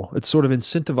steal. It's sort of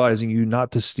incentivizing you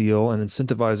not to steal and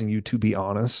incentivizing you to be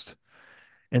honest.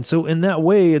 And so in that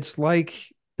way, it's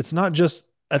like it's not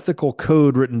just ethical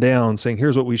code written down saying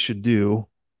here's what we should do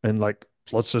and like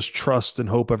let's just trust and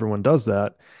hope everyone does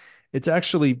that. It's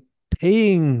actually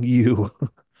paying you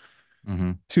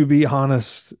Mm-hmm. to be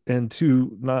honest and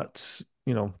to not,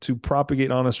 to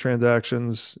propagate honest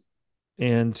transactions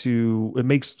and it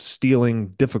makes stealing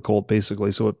difficult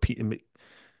basically. So it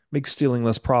makes stealing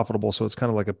less profitable. So it's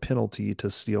kind of like a penalty to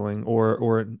stealing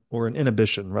or an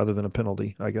inhibition rather than a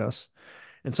penalty, I guess.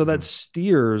 And so that Mm-hmm.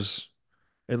 steers,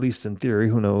 at least in theory,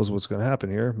 who knows what's going to happen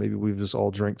here? Maybe we've just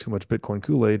all drank too much Bitcoin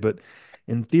Kool-Aid, but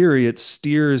in theory, it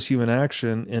steers human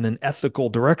action in an ethical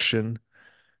direction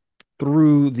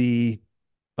through the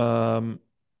um,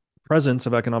 presence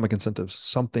of economic incentives,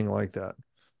 something like that.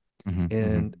 Mm-hmm.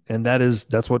 Mm-hmm. And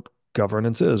that's what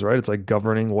governance is, right? It's like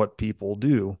governing what people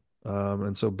do.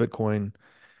 And so Bitcoin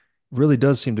really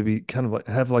does seem to be kind of like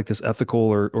have like this ethical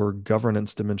or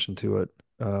governance dimension to it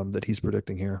that he's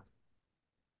predicting here.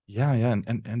 Yeah, yeah.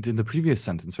 And in the previous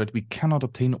sentence, right, we cannot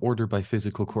obtain order by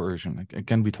physical coercion.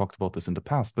 Again, we talked about this in the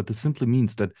past, but this simply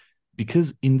means that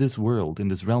because in this world, in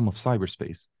this realm of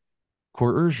cyberspace,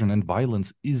 coercion and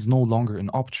violence is no longer an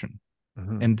option.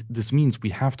 Mm-hmm. And this means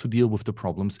we have to deal with the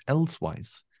problems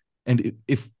elsewise. And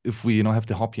if we have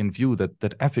the Hoppian view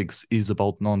that ethics is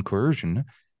about non-coercion,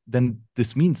 then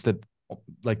this means that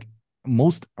like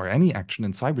most or any action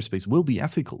in cyberspace will be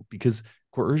ethical because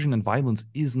coercion and violence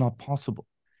is not possible.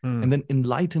 Mm. And then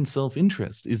enlightened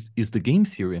self-interest is the game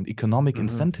theory and economic Mm-hmm.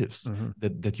 incentives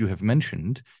Mm-hmm. that you have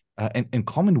mentioned. And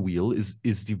commonweal is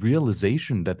the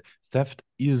realization that theft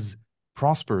is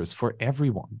prosperous for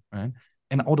everyone, right?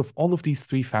 And out of all of these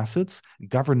three facets,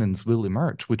 governance will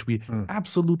emerge, which we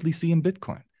absolutely see in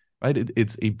Bitcoin, right?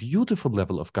 It's a beautiful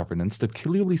level of governance that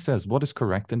clearly says what is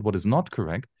correct and what is not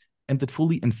correct. and that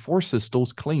fully enforces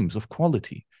those claims of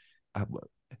quality. Uh,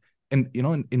 and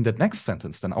in that next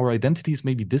sentence, then our identities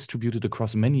may be distributed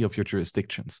across many of your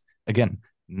jurisdictions. Again,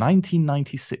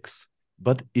 1996,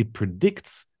 but it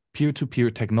predicts peer-to-peer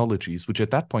technologies, which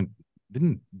at that point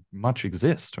didn't much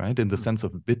exist, right? In the sense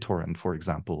of BitTorrent, for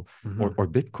example, or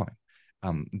Bitcoin.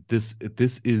 This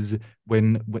is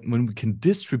when we can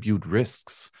distribute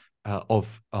risks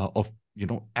of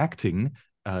acting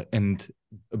and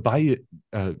by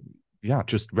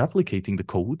just replicating the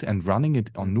code and running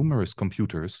it on numerous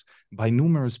computers by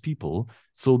numerous people,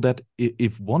 so that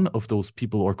if one of those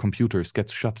people or computers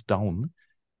gets shut down,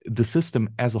 the system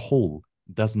as a whole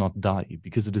does not die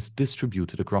because it is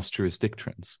distributed across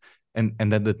jurisdictions. And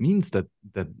then that means that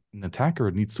an attacker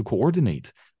needs to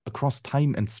coordinate across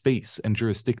time and space and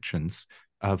jurisdictions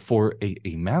for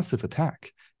a massive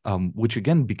attack, which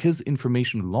again, because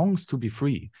information longs to be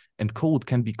free and code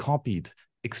can be copied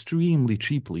extremely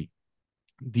cheaply,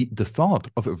 the thought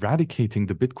of eradicating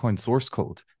the Bitcoin source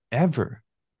code ever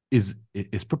is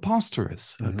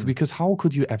preposterous, because how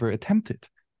could you ever attempt it?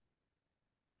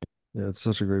 Yeah, it's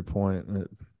such a great point.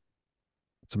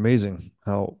 It's amazing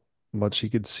how much he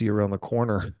could see around the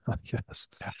corner, I guess.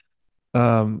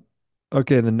 Um,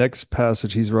 okay, in the next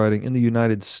passage, he's writing, in the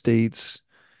United States,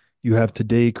 you have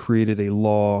today created a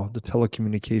law, the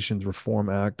Telecommunications Reform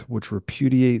Act, which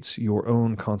repudiates your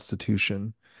own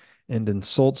constitution and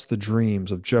insults the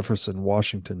dreams of Jefferson,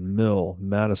 Washington, Mill,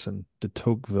 Madison, de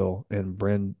Tocqueville, and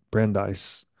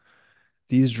Brandeis.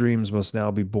 These dreams must now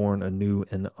be born anew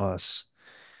in us.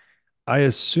 I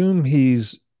assume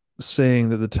he's saying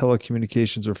that the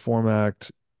Telecommunications Reform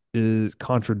Act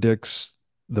contradicts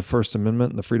the First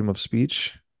Amendment and the freedom of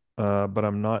speech, but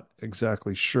I'm not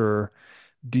exactly sure.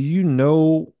 Do you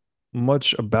know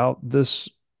much about this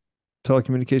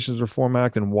Telecommunications Reform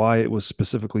Act and why it was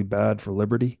specifically bad for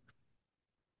liberty?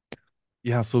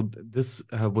 Yeah, so this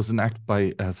was an act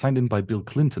signed in by Bill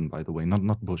Clinton, by the way,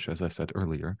 not Bush, as I said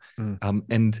earlier.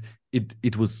 And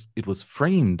it was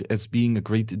framed as being a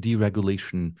great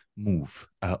deregulation move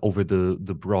over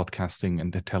the broadcasting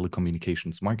and the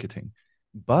telecommunications marketing.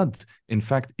 But in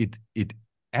fact, it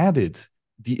added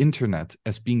the internet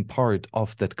as being part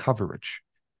of that coverage,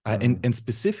 and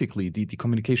specifically the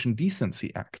Communication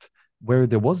Decency Act, where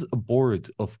there was a board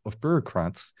of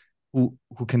bureaucrats who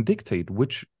can dictate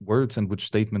which words and which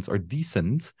statements are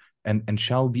decent and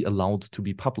shall be allowed to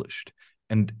be published.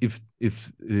 And if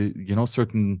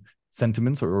certain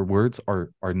sentiments or words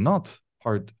are not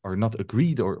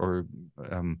agreed or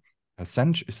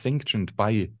sanctioned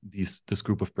by this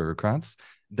group of bureaucrats,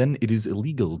 then it is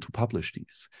illegal to publish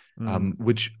these,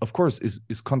 which of course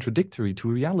is contradictory to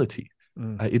reality.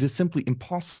 It is simply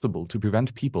impossible to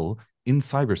prevent people in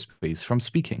cyberspace from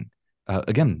speaking.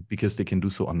 Again, because they can do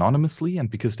so anonymously and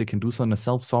because they can do so in a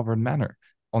self-sovereign manner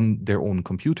on their own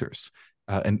computers,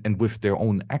 and with their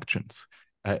own actions.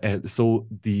 So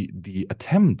the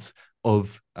attempt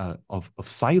of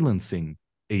silencing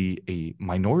a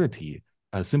minority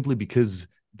simply because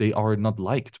they are not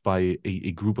liked by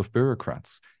a group of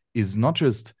bureaucrats is not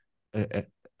just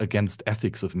against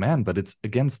ethics of man, but it's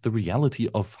against the reality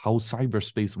of how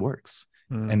cyberspace works.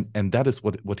 And that is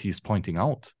what he's pointing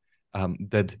out,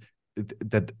 that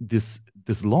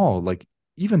this law, like,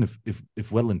 even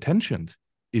if well intentioned,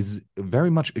 is very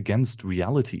much against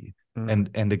reality and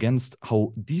against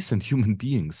how decent human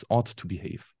beings ought to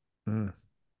behave.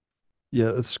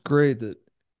 Yeah, it's great that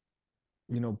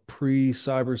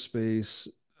pre-cyberspace,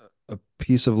 a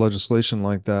piece of legislation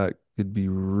like that could be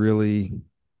really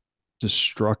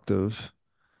destructive.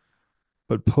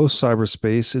 But post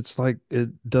cyberspace, it's like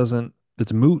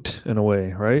it's moot in a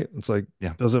way, right? It's like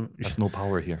Yeah, doesn't that's no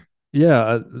power here.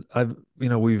 Yeah, I've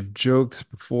we've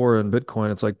joked before in Bitcoin.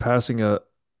 It's like passing a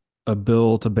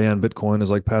bill to ban Bitcoin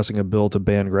is like passing a bill to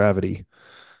ban gravity.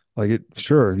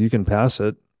 Sure, you can pass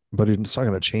it, but it's not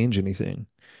going to change anything.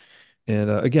 And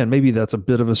again, maybe that's a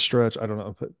bit of a stretch. I don't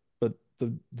know, but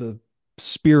the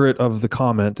spirit of the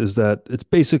comment is that it's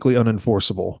basically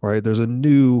unenforceable, right? There's a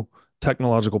new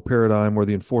technological paradigm where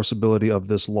the enforceability of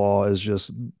this law is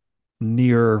just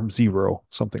near zero,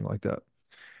 something like that.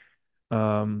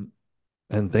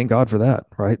 And thank God for that,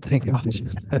 right? Thank God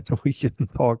that we can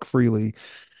talk freely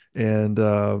and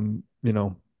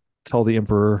tell the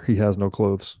emperor he has no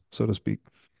clothes, so to speak.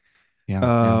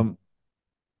 Yeah.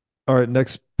 All right,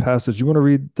 next passage. You want to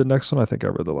read the next one? I think I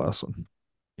read the last one.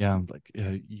 Yeah, like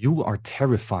you are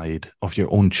terrified of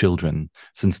your own children,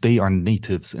 since they are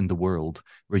natives in the world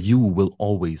where you will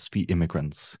always be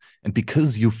immigrants. And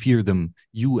because you fear them,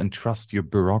 you entrust your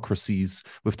bureaucracies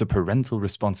with the parental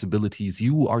responsibilities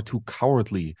you are too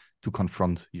cowardly to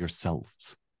confront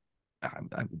yourselves.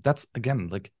 that's again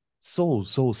like so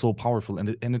powerful, and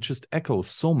it just echoes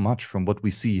so much from what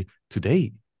we see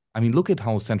today. I mean, look at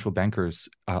how central bankers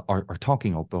are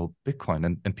talking about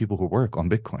Bitcoin, and people who work on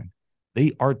Bitcoin.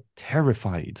 They are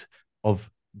terrified of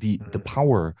the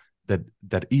power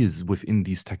that is within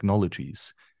these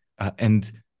technologies,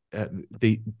 and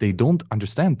they don't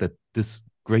understand that this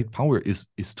great power is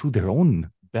to their own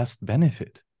best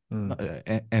benefit,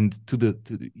 and to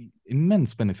the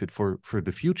immense benefit for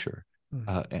the future.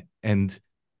 And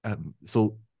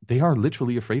so they are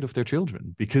literally afraid of their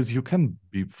children, because you can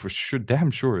be for sure,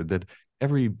 damn sure, that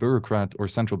every bureaucrat or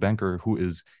central banker who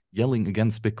is yelling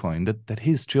against Bitcoin, that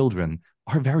his children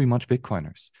are very much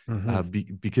Bitcoiners,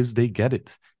 because they get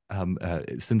it,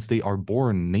 since they are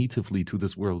born natively to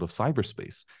this world of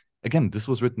cyberspace. Again, this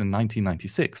was written in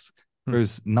 1996.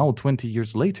 There's now 20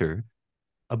 years later,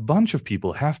 a bunch of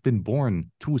people have been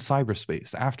born to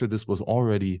cyberspace after this was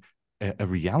already a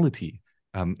reality.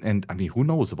 And I mean, who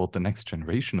knows about the next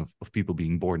generation of people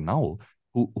being born now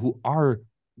who are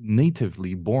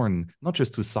natively born not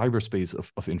just to cyberspace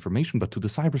of information, but to the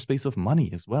cyberspace of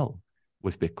money as well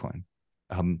with Bitcoin.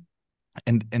 And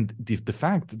the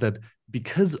fact that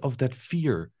because of that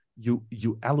fear,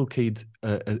 you allocate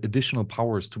additional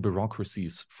powers to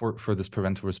bureaucracies for this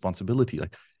parental responsibility.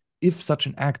 Like, if such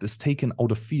an act is taken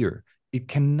out of fear, it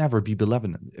can never be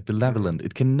benevolent.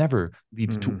 It can never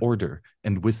lead to order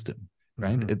and wisdom,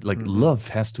 right? Love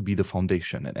has to be the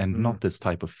foundation, and not this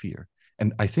type of fear.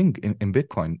 And I think in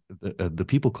Bitcoin, the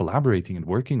people collaborating and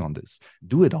working on this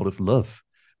do it out of love,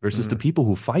 versus the people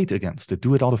who fight against it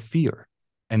do it out of fear.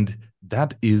 And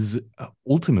that is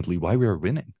ultimately why we are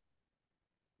winning.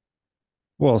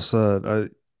 Well said.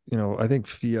 I think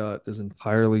fiat is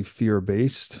entirely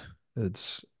fear-based.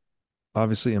 It's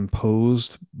obviously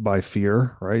imposed by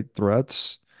fear, right?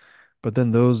 Threats. But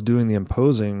then those doing the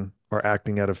imposing are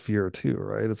acting out of fear too,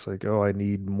 right? It's like, oh, I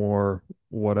need more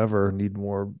whatever, need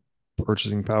more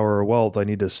purchasing power or wealth. I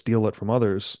need to steal it from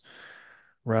others,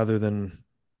 rather than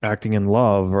acting in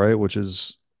love, right? Which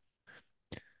is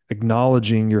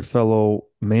acknowledging your fellow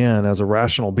man as a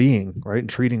rational being, right? And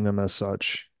treating them as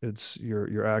such. It's you're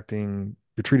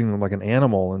treating them like an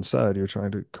animal instead. You're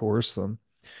trying to coerce them.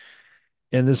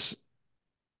 And this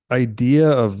idea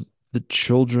of the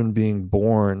children being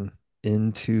born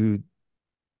into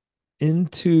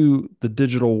the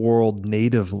digital world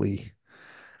natively,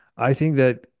 I think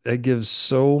that gives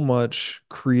so much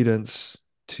credence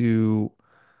to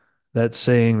that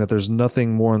saying that there's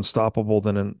nothing more unstoppable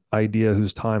than an idea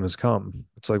whose time has come.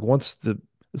 It's like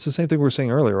it's the same thing we were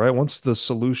saying earlier, right? Once the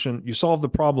solution, you solve the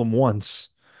problem once,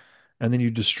 and then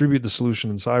you distribute the solution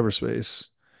in cyberspace,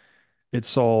 it's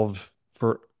solved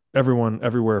for everyone,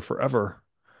 everywhere, forever.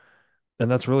 And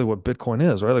that's really what Bitcoin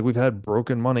is, right? Like, we've had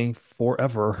broken money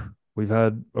forever. We've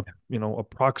had,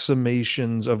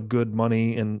 approximations of good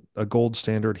money and a gold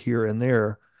standard here and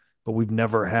there, but we've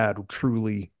never had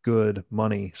truly good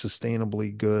money,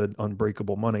 sustainably good,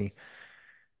 unbreakable money.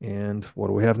 And what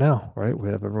do we have now, right? We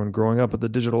have everyone growing up at the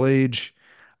digital age.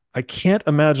 I can't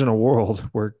imagine a world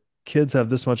where kids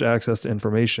have this much access to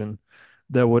information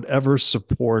that would ever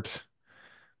support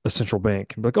a central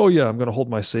bank. Like, oh yeah, I'm going to hold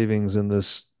my savings in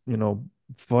this,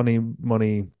 funny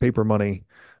money, paper money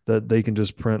that they can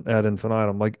just print ad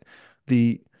infinitum. Like,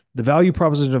 the the value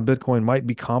proposition of Bitcoin might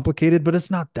be complicated, but it's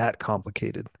not that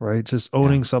complicated, right? It's just Yeah.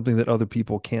 owning something that other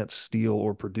people can't steal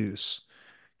or produce.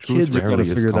 Truth Kids are going to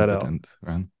rarely is figure that out. competent,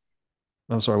 right?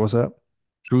 I'm sorry, what's that?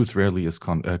 Truth rarely is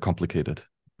complicated,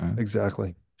 right?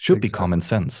 Exactly. Should be common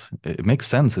Exactly. sense. It makes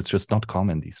sense. It's just not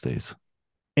common these days.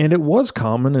 And it was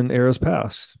common in eras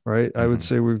past, right? I would Mhm.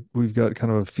 say we've got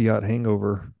kind of a fiat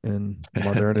hangover in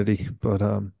modernity, but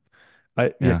yeah,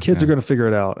 Yeah, kids are yeah. going to figure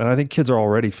it out, and I think kids are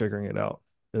already figuring it out.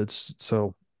 It's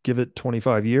so give it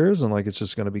 25 years, and like it's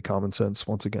just going to be common sense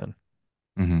once again.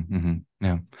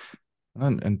 Yeah.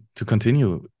 And to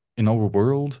continue, in our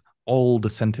world, all the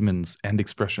sentiments and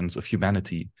expressions of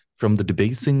humanity, from the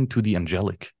debasing to the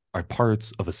angelic, are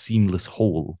parts of a seamless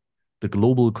whole, the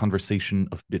global conversation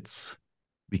of bits.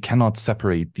 We cannot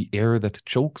separate the air that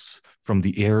chokes from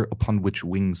the air upon which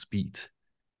wings beat.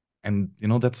 And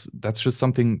that's just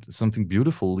something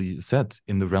beautifully said,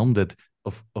 in the realm that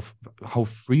of how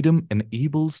freedom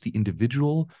enables the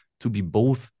individual to be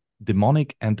both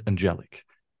demonic and angelic.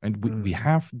 And we Mm-hmm.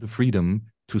 have the freedom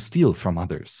to steal from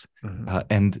others, Mm-hmm.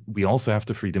 and we also have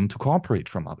the freedom to cooperate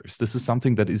from others. This is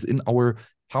something that is in our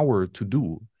power to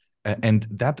do, and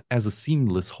that as a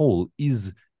seamless whole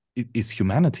is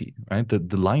humanity, right?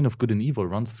 The line of good and evil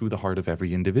runs through the heart of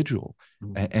every individual.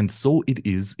 And so it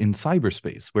is in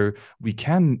cyberspace, where we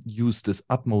can use this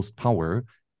utmost power,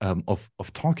 of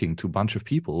talking to a bunch of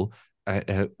people,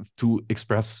 to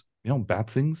express, bad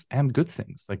things and good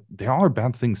things. Like there are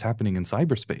bad things happening in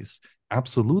cyberspace,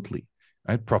 absolutely,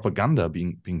 right? Propaganda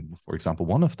being, for example,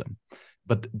 one of them.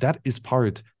 But that is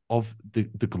part of the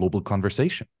global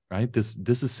conversation, right? This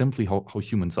is simply how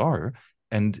humans are,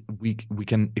 and we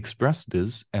can express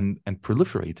this and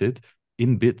proliferate it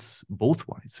in bits both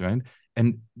ways, right?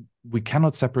 And we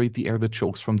cannot separate the air that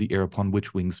chokes from the air upon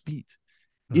which wings beat.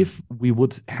 If we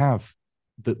would have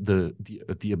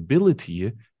the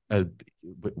ability,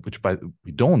 which by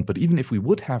we don't, but even if we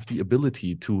would have the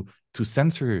ability to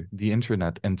censor the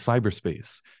internet and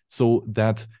cyberspace, so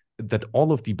that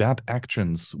all of the bad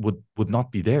actions would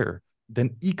not be there,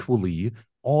 then equally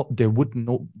there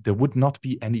would not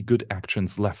be any good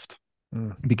actions left.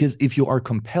 Because if you are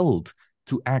compelled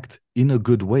to act in a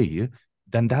good way,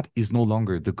 then that is no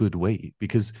longer the good way,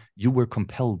 because you were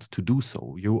compelled to do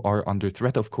so. You are under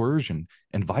threat of coercion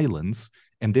and violence,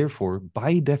 and therefore,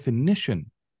 by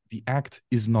definition, the act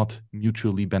is not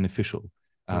mutually beneficial.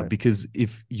 Right. Because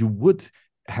if you would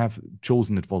have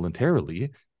chosen it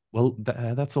voluntarily, well,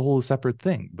 that's a whole separate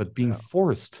thing. But being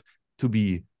forced to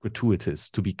be gratuitous,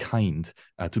 to be kind,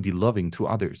 to be loving to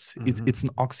others, it's an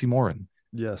oxymoron.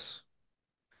 Yes.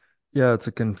 Yeah, it's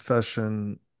a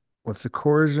confession. If the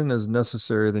coercion is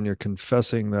necessary, then you're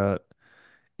confessing that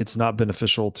it's not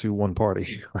beneficial to one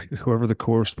party, right? Whoever the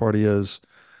coerced party is,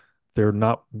 they're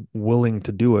not willing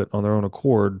to do it on their own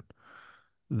accord,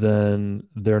 then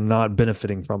they're not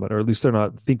benefiting from it, or at least they're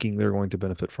not thinking they're going to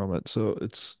benefit from it. So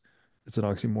it's an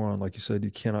oxymoron, like you said.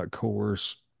 You cannot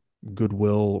coerce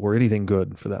goodwill or anything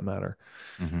good for that matter.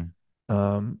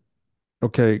 Um,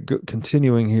 okay,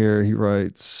 continuing here, he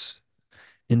writes,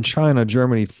 in China,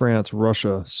 Germany, France,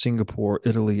 Russia, Singapore,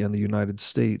 Italy, and the United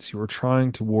States, you are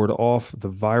trying to ward off the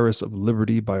virus of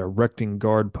liberty by erecting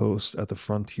guard posts at the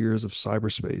frontiers of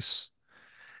cyberspace.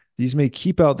 These may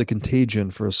keep out the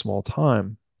contagion for a small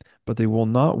time, but they will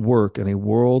not work in a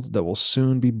world that will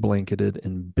soon be blanketed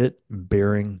in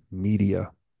bit-bearing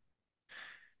media.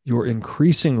 Your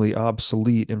increasingly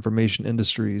obsolete information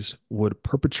industries would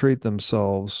perpetuate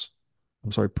themselves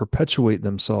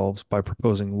by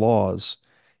proposing laws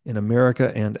in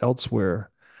America and elsewhere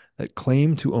that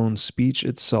claim to own speech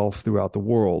itself throughout the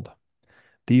world.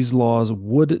 These laws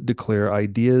would declare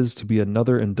ideas to be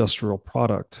another industrial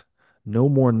product, no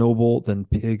more noble than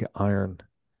pig iron.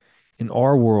 In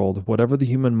our world, whatever the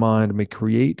human mind may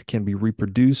create can be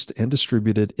reproduced and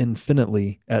distributed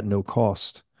infinitely at no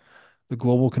cost. The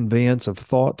global conveyance of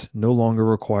thought no longer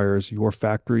requires your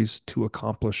factories to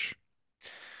accomplish.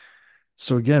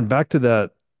 So again, back to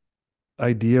that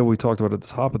idea we talked about at the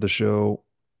top of the show,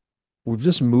 we've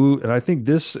just moved, and I think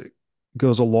this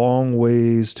goes a long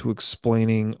ways to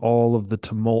explaining all of the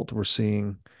tumult we're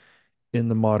seeing in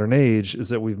the modern age, is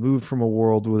that we've moved from a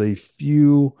world with a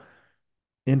few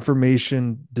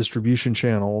information distribution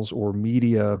channels or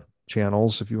media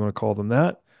channels, if you want to call them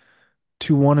that,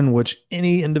 to one in which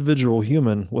any individual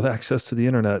human with access to the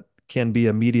internet can be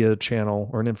a media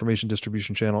channel or an information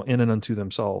distribution channel in and unto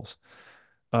themselves.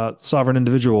 Sovereign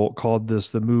Individual called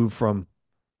this the move from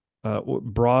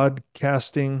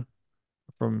broadcasting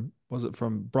from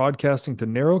broadcasting to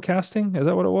narrowcasting? Is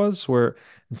that what it was? Where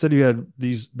instead you had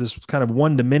this kind of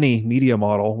one to many media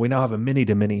model, we now have a many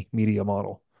to many media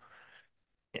model.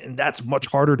 And that's much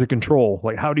harder to control.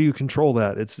 Like, how do you control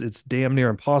that? It's damn near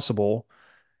impossible,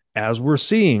 as we're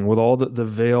seeing with all the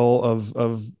veil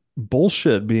of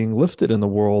bullshit being lifted in the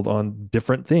world on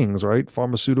different things, right?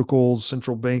 Pharmaceuticals,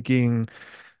 central banking,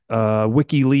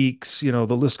 WikiLeaks,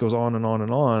 the list goes on and on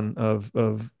and on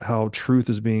of how truth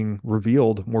is being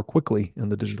revealed more quickly in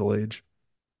the digital age.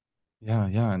 Yeah.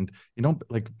 And,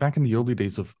 like back in the early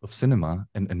days of cinema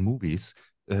and movies,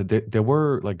 there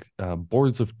were like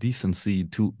boards of decency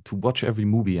to watch every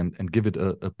movie and give it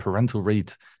a parental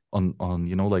rate on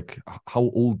like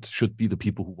how old should be the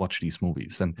people who watch these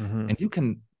movies. And you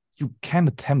can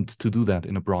attempt to do that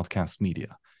in a broadcast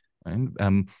media, right?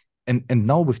 And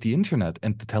now with the internet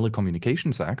and the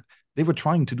Telecommunications Act, they were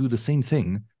trying to do the same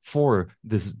thing for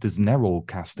this narrow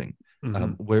casting,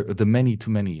 where the many to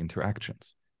many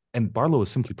interactions. And Barlow is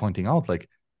simply pointing out, like,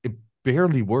 it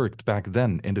barely worked back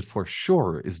then, and it for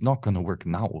sure is not going to work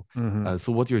now.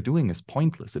 So what you're doing is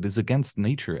pointless. It is against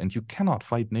nature, and you cannot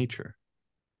fight nature.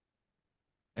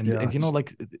 And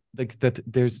like that,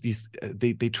 there's these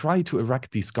they try to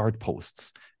erect these guard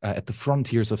posts at the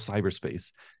frontiers of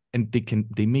cyberspace, and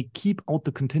they may keep out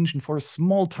the contention for a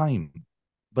small time,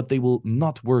 but they will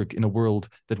not work in a world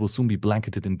that will soon be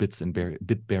blanketed in bits and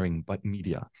bit-bearing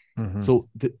media. So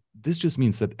this just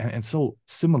means that, and so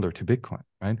similar to Bitcoin,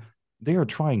 right? They are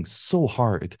trying so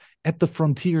hard at the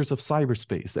frontiers of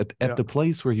cyberspace, at Yeah. the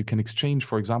place where you can exchange,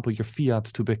 for example, your fiat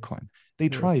to Bitcoin. They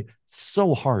Yes. try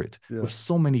so hard with Yes.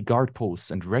 so many guard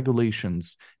posts and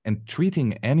regulations and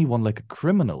treating anyone like a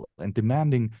criminal and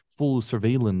demanding full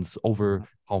surveillance over Mhm.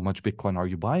 how much Bitcoin are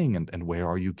you buying and where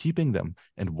are you keeping them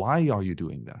and why are you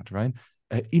doing that, right?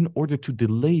 In order to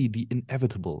delay the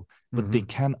inevitable, but they Mhm.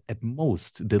 can at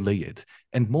most delay it.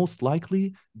 And most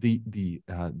likely, the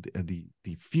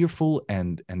fearful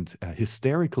and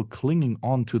hysterical clinging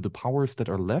on to the powers that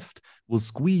are left will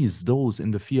squeeze those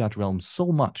in the fiat realm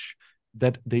so much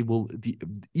that they will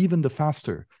even the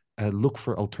faster look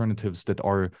for alternatives that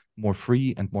are more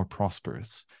free and more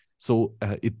prosperous. So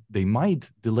they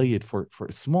might delay it for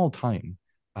a small time,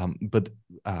 but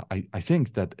I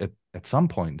think that at some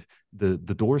point the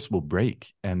doors will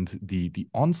break and the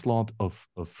onslaught of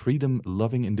freedom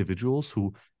loving individuals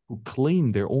who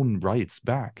claim their own rights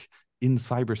back in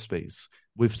cyberspace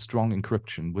with strong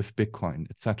encryption, with Bitcoin,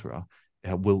 etc.,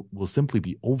 will simply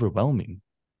be overwhelming.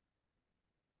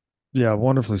 Yeah,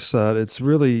 wonderfully said. It's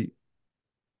really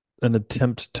an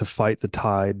attempt to fight the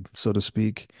tide, so to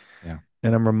speak. Yeah.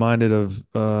 And I'm reminded of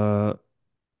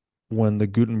when the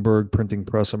Gutenberg printing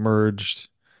press emerged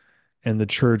and the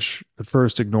church at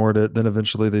first ignored it. Then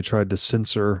eventually they tried to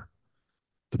censor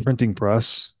the printing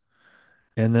press.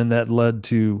 And then that led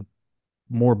to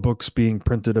more books being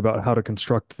printed about how to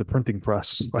construct the printing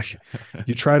press. Like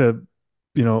you try to,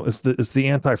 it's the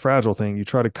anti-fragile thing. You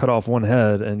try to cut off one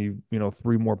head and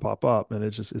three more pop up and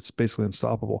it's basically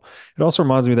unstoppable. It also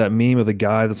reminds me of that meme of the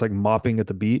guy that's like mopping at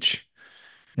the beach.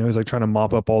 He's like trying to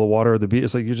mop up all the water at the beach.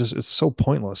 It's like it's so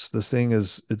pointless. This thing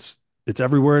it's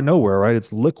everywhere and nowhere, right?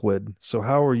 It's liquid. So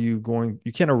how are you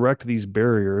can't erect these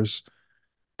barriers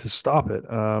to stop it.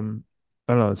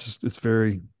 I don't know. It's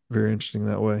very, very interesting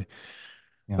that way.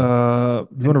 Yeah. You want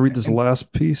to And read this and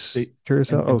last piece? they Curious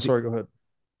how? Oh, and they, sorry. Go ahead.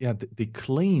 yeah, they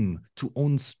claim to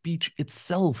own speech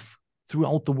itself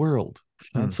throughout the world,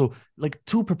 right? Hmm. So, like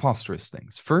two preposterous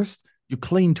things. First, you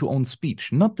claim to own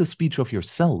speech, not the speech of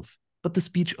yourself, but the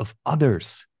speech of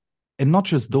others, and not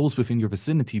just those within your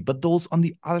vicinity, but those on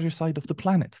the other side of the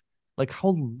planet. Like how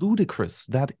ludicrous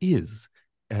that is.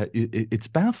 It's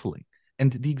baffling.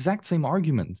 And the exact same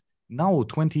argument now,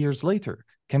 20 years later,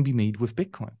 can be made with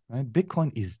Bitcoin, right?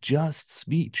 Bitcoin is just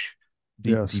speech.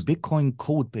 The Yes. Bitcoin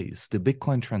code base, the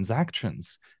Bitcoin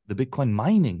transactions, the Bitcoin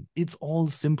mining, it's all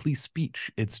simply speech.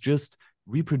 It's just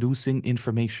reproducing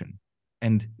information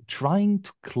and trying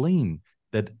to claim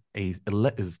that a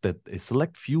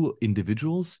select few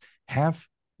individuals have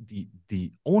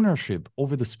the ownership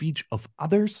over the speech of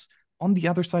others on the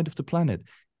other side of the planet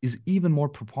is even more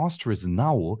preposterous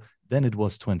now than it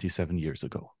was 27 years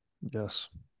ago. Yes.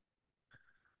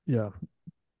 Yeah.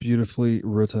 Beautifully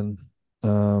written.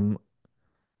 Um,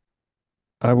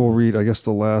 I will read, I guess,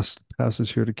 the last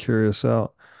passage here to carry us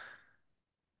out.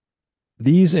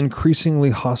 These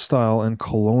increasingly hostile and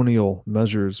colonial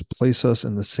measures place us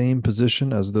in the same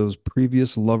position as those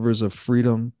previous lovers of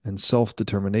freedom and self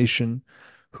determination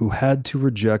who had to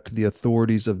reject the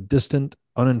authorities of distant,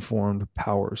 uninformed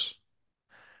powers.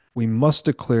 We must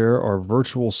declare our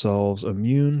virtual selves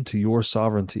immune to your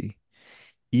sovereignty,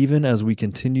 even as we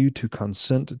continue to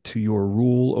consent to your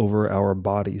rule over our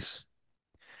bodies.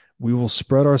 We will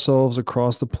spread ourselves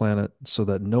across the planet so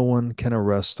that no one can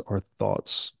arrest our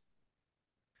thoughts.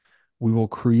 We will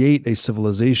create a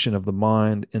civilization of the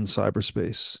mind in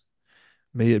cyberspace.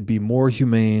 May it be more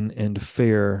humane and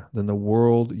fair than the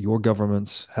world your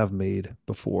governments have made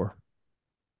before.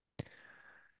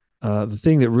 The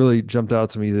thing that really jumped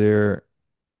out to me there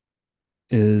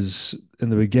is in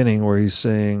the beginning where he's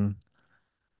saying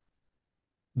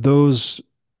those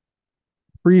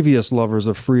previous lovers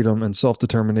of freedom and self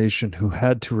determination who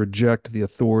had to reject the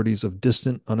authorities of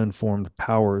distant, uninformed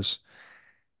powers.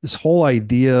 This whole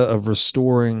idea of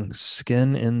restoring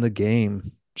skin in the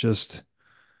game, just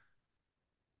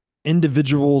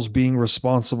individuals being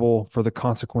responsible for the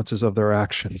consequences of their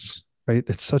actions, right?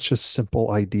 It's such a simple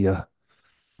idea.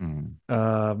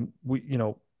 Mm. We,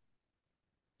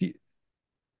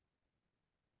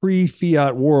 pre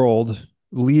fiat world,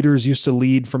 leaders used to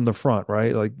lead from the front,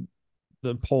 right? Like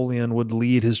Napoleon would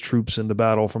lead his troops into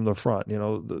battle from the front,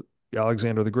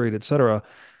 Alexander the Great, etc.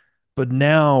 But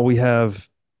now we have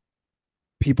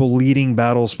people leading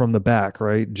battles from the back,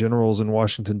 right? Generals in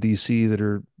Washington, D.C. that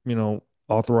are,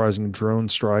 authorizing drone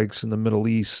strikes in the Middle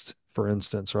East, for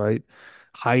instance, right?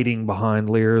 Hiding behind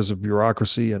layers of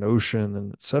bureaucracy and ocean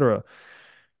and et cetera.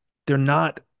 They're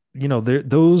not,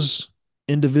 those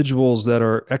individuals that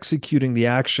are executing the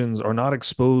actions are not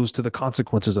exposed to the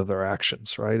consequences of their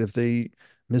actions, right? If they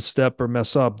misstep or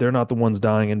mess up, they're not the ones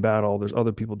dying in battle. There's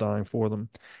other people dying for them.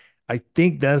 I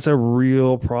think that's a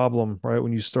real problem, right?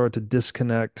 When you start to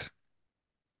disconnect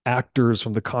actors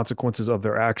from the consequences of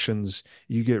their actions,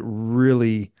 you get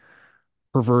really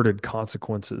perverted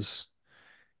consequences.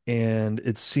 And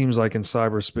it seems like in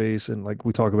cyberspace, and like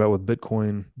we talk about with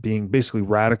Bitcoin being basically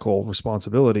radical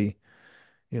responsibility,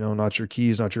 not your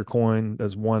keys, not your coin,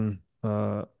 as one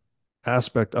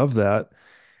aspect of that.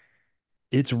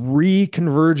 It's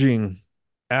reconverging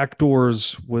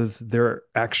actors with their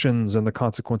actions and the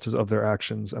consequences of their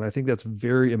actions. And I think that's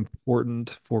very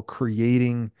important for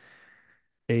creating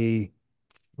a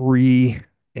free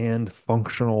and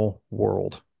functional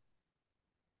world.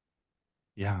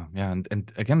 Yeah, yeah,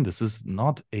 and again, that is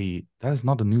not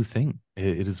a new thing.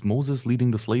 It is Moses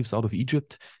leading the slaves out of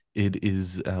Egypt. It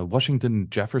is Washington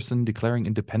Jefferson declaring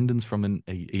independence from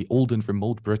a old and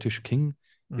remote British king.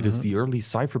 It is Mm-hmm. the early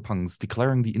cypherpunks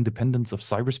declaring the independence of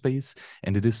cyberspace,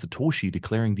 and it is Satoshi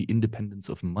declaring the independence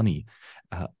of money.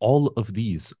 All of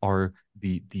these are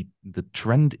the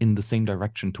trend in the same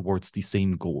direction towards the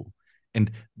same goal.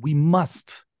 And we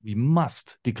must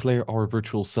declare our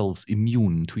virtual selves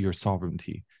immune to your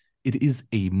sovereignty. It is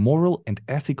a moral and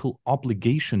ethical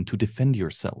obligation to defend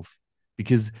yourself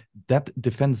because that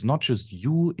defends not just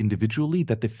you individually,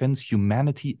 that defends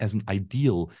humanity as an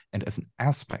ideal and as an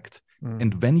aspect. Mm.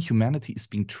 And when humanity is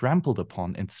being trampled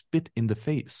upon and spit in the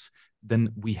face,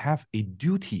 then we have a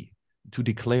duty to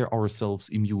declare ourselves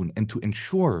immune and to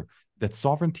ensure that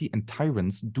sovereignty and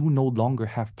tyrants do no longer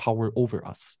have power over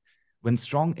us. When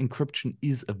strong encryption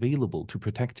is available to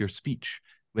protect your speech,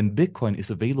 when Bitcoin is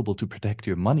available to protect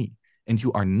your money, and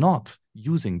you are not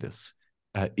using this,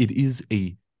 it is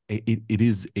a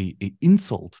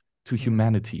insult to Mm.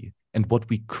 humanity and what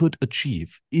we could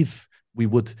achieve if we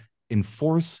would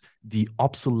enforce the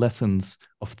obsolescence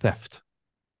of theft.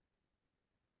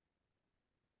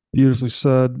 Beautifully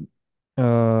said.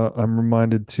 I'm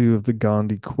reminded too of the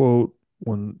Gandhi quote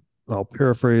when I'll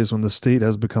paraphrase when the state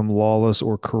has become lawless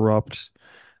or corrupt,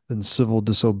 then civil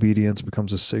disobedience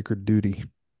becomes a sacred duty,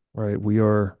 right? We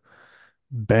are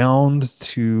bound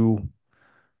to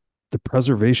the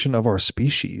preservation of our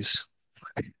species.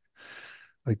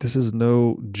 Like this is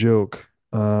no joke.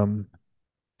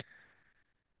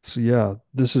 So yeah,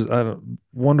 this is a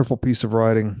wonderful piece of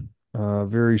writing.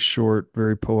 Very short,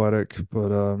 very poetic,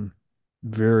 but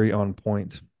very on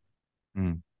point.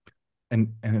 Mm.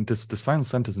 And this final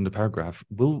sentence in the paragraph,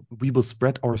 we will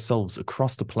spread ourselves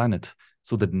across the planet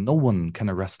so that no one can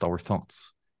arrest our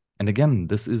thoughts. And again,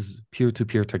 this is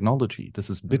peer-to-peer technology. This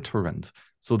is Mm. BitTorrent,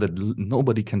 so that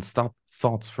nobody can stop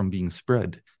thoughts from being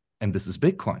spread. And this is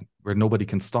Bitcoin, where nobody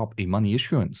can stop a money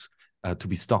issuance to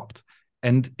be stopped.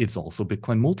 And it's also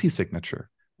Bitcoin multi-signature,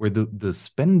 where the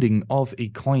spending of a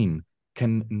coin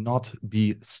cannot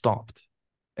be stopped.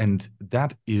 And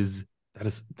that is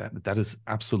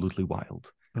absolutely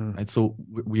wild, Mm. right? So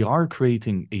we are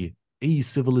creating a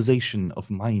civilization of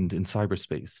mind in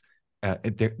cyberspace.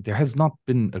 There has not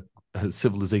been a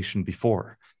civilization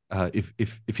before.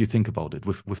 If you think about it,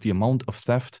 with the amount of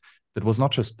theft that was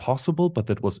not just possible but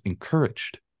that was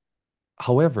encouraged.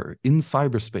 However, in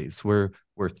cyberspace, where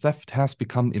theft has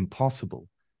become impossible,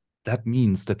 that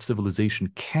means that civilization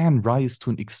can rise to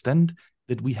an extent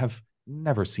that we have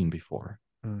never seen before.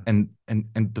 Mm.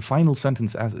 And the final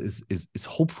sentence is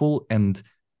hopeful and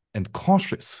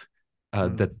cautious,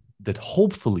 Mm. that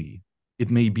hopefully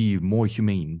it may be more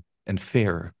humane and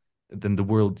fair than the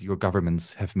world your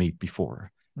governments have made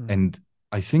before. Mm. And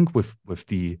I think with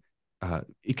the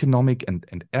economic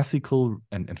and ethical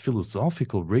and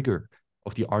philosophical rigor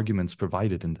of the arguments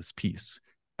provided in this piece,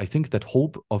 I think that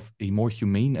hope of a more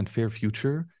humane and fair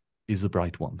future is a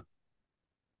bright one.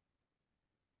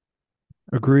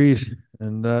 Agreed.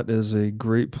 And that is a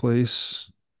great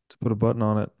place to put a button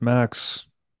on it. Max,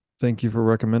 thank you for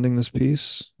recommending this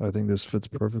piece. I think this fits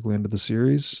perfectly into the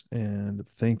series. And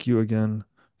thank you again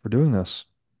for doing this.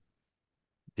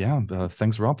 Yeah,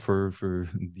 thanks, Rob, for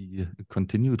the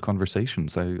continued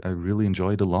conversations. I really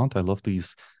enjoyed a lot. I love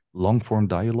these long form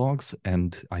dialogues,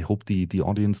 and I hope the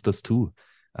audience does too.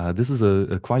 This is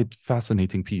a quite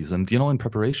fascinating piece, and in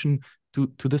preparation to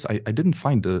this, I didn't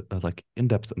find a like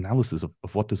in-depth analysis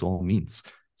of what this all means.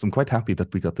 So I'm quite happy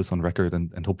that we got this on record,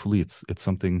 and hopefully it's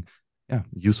something, yeah,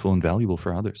 useful and valuable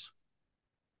for others.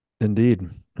 Indeed.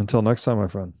 Until next time, my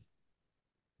friend.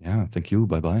 Yeah, thank you.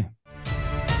 Bye bye.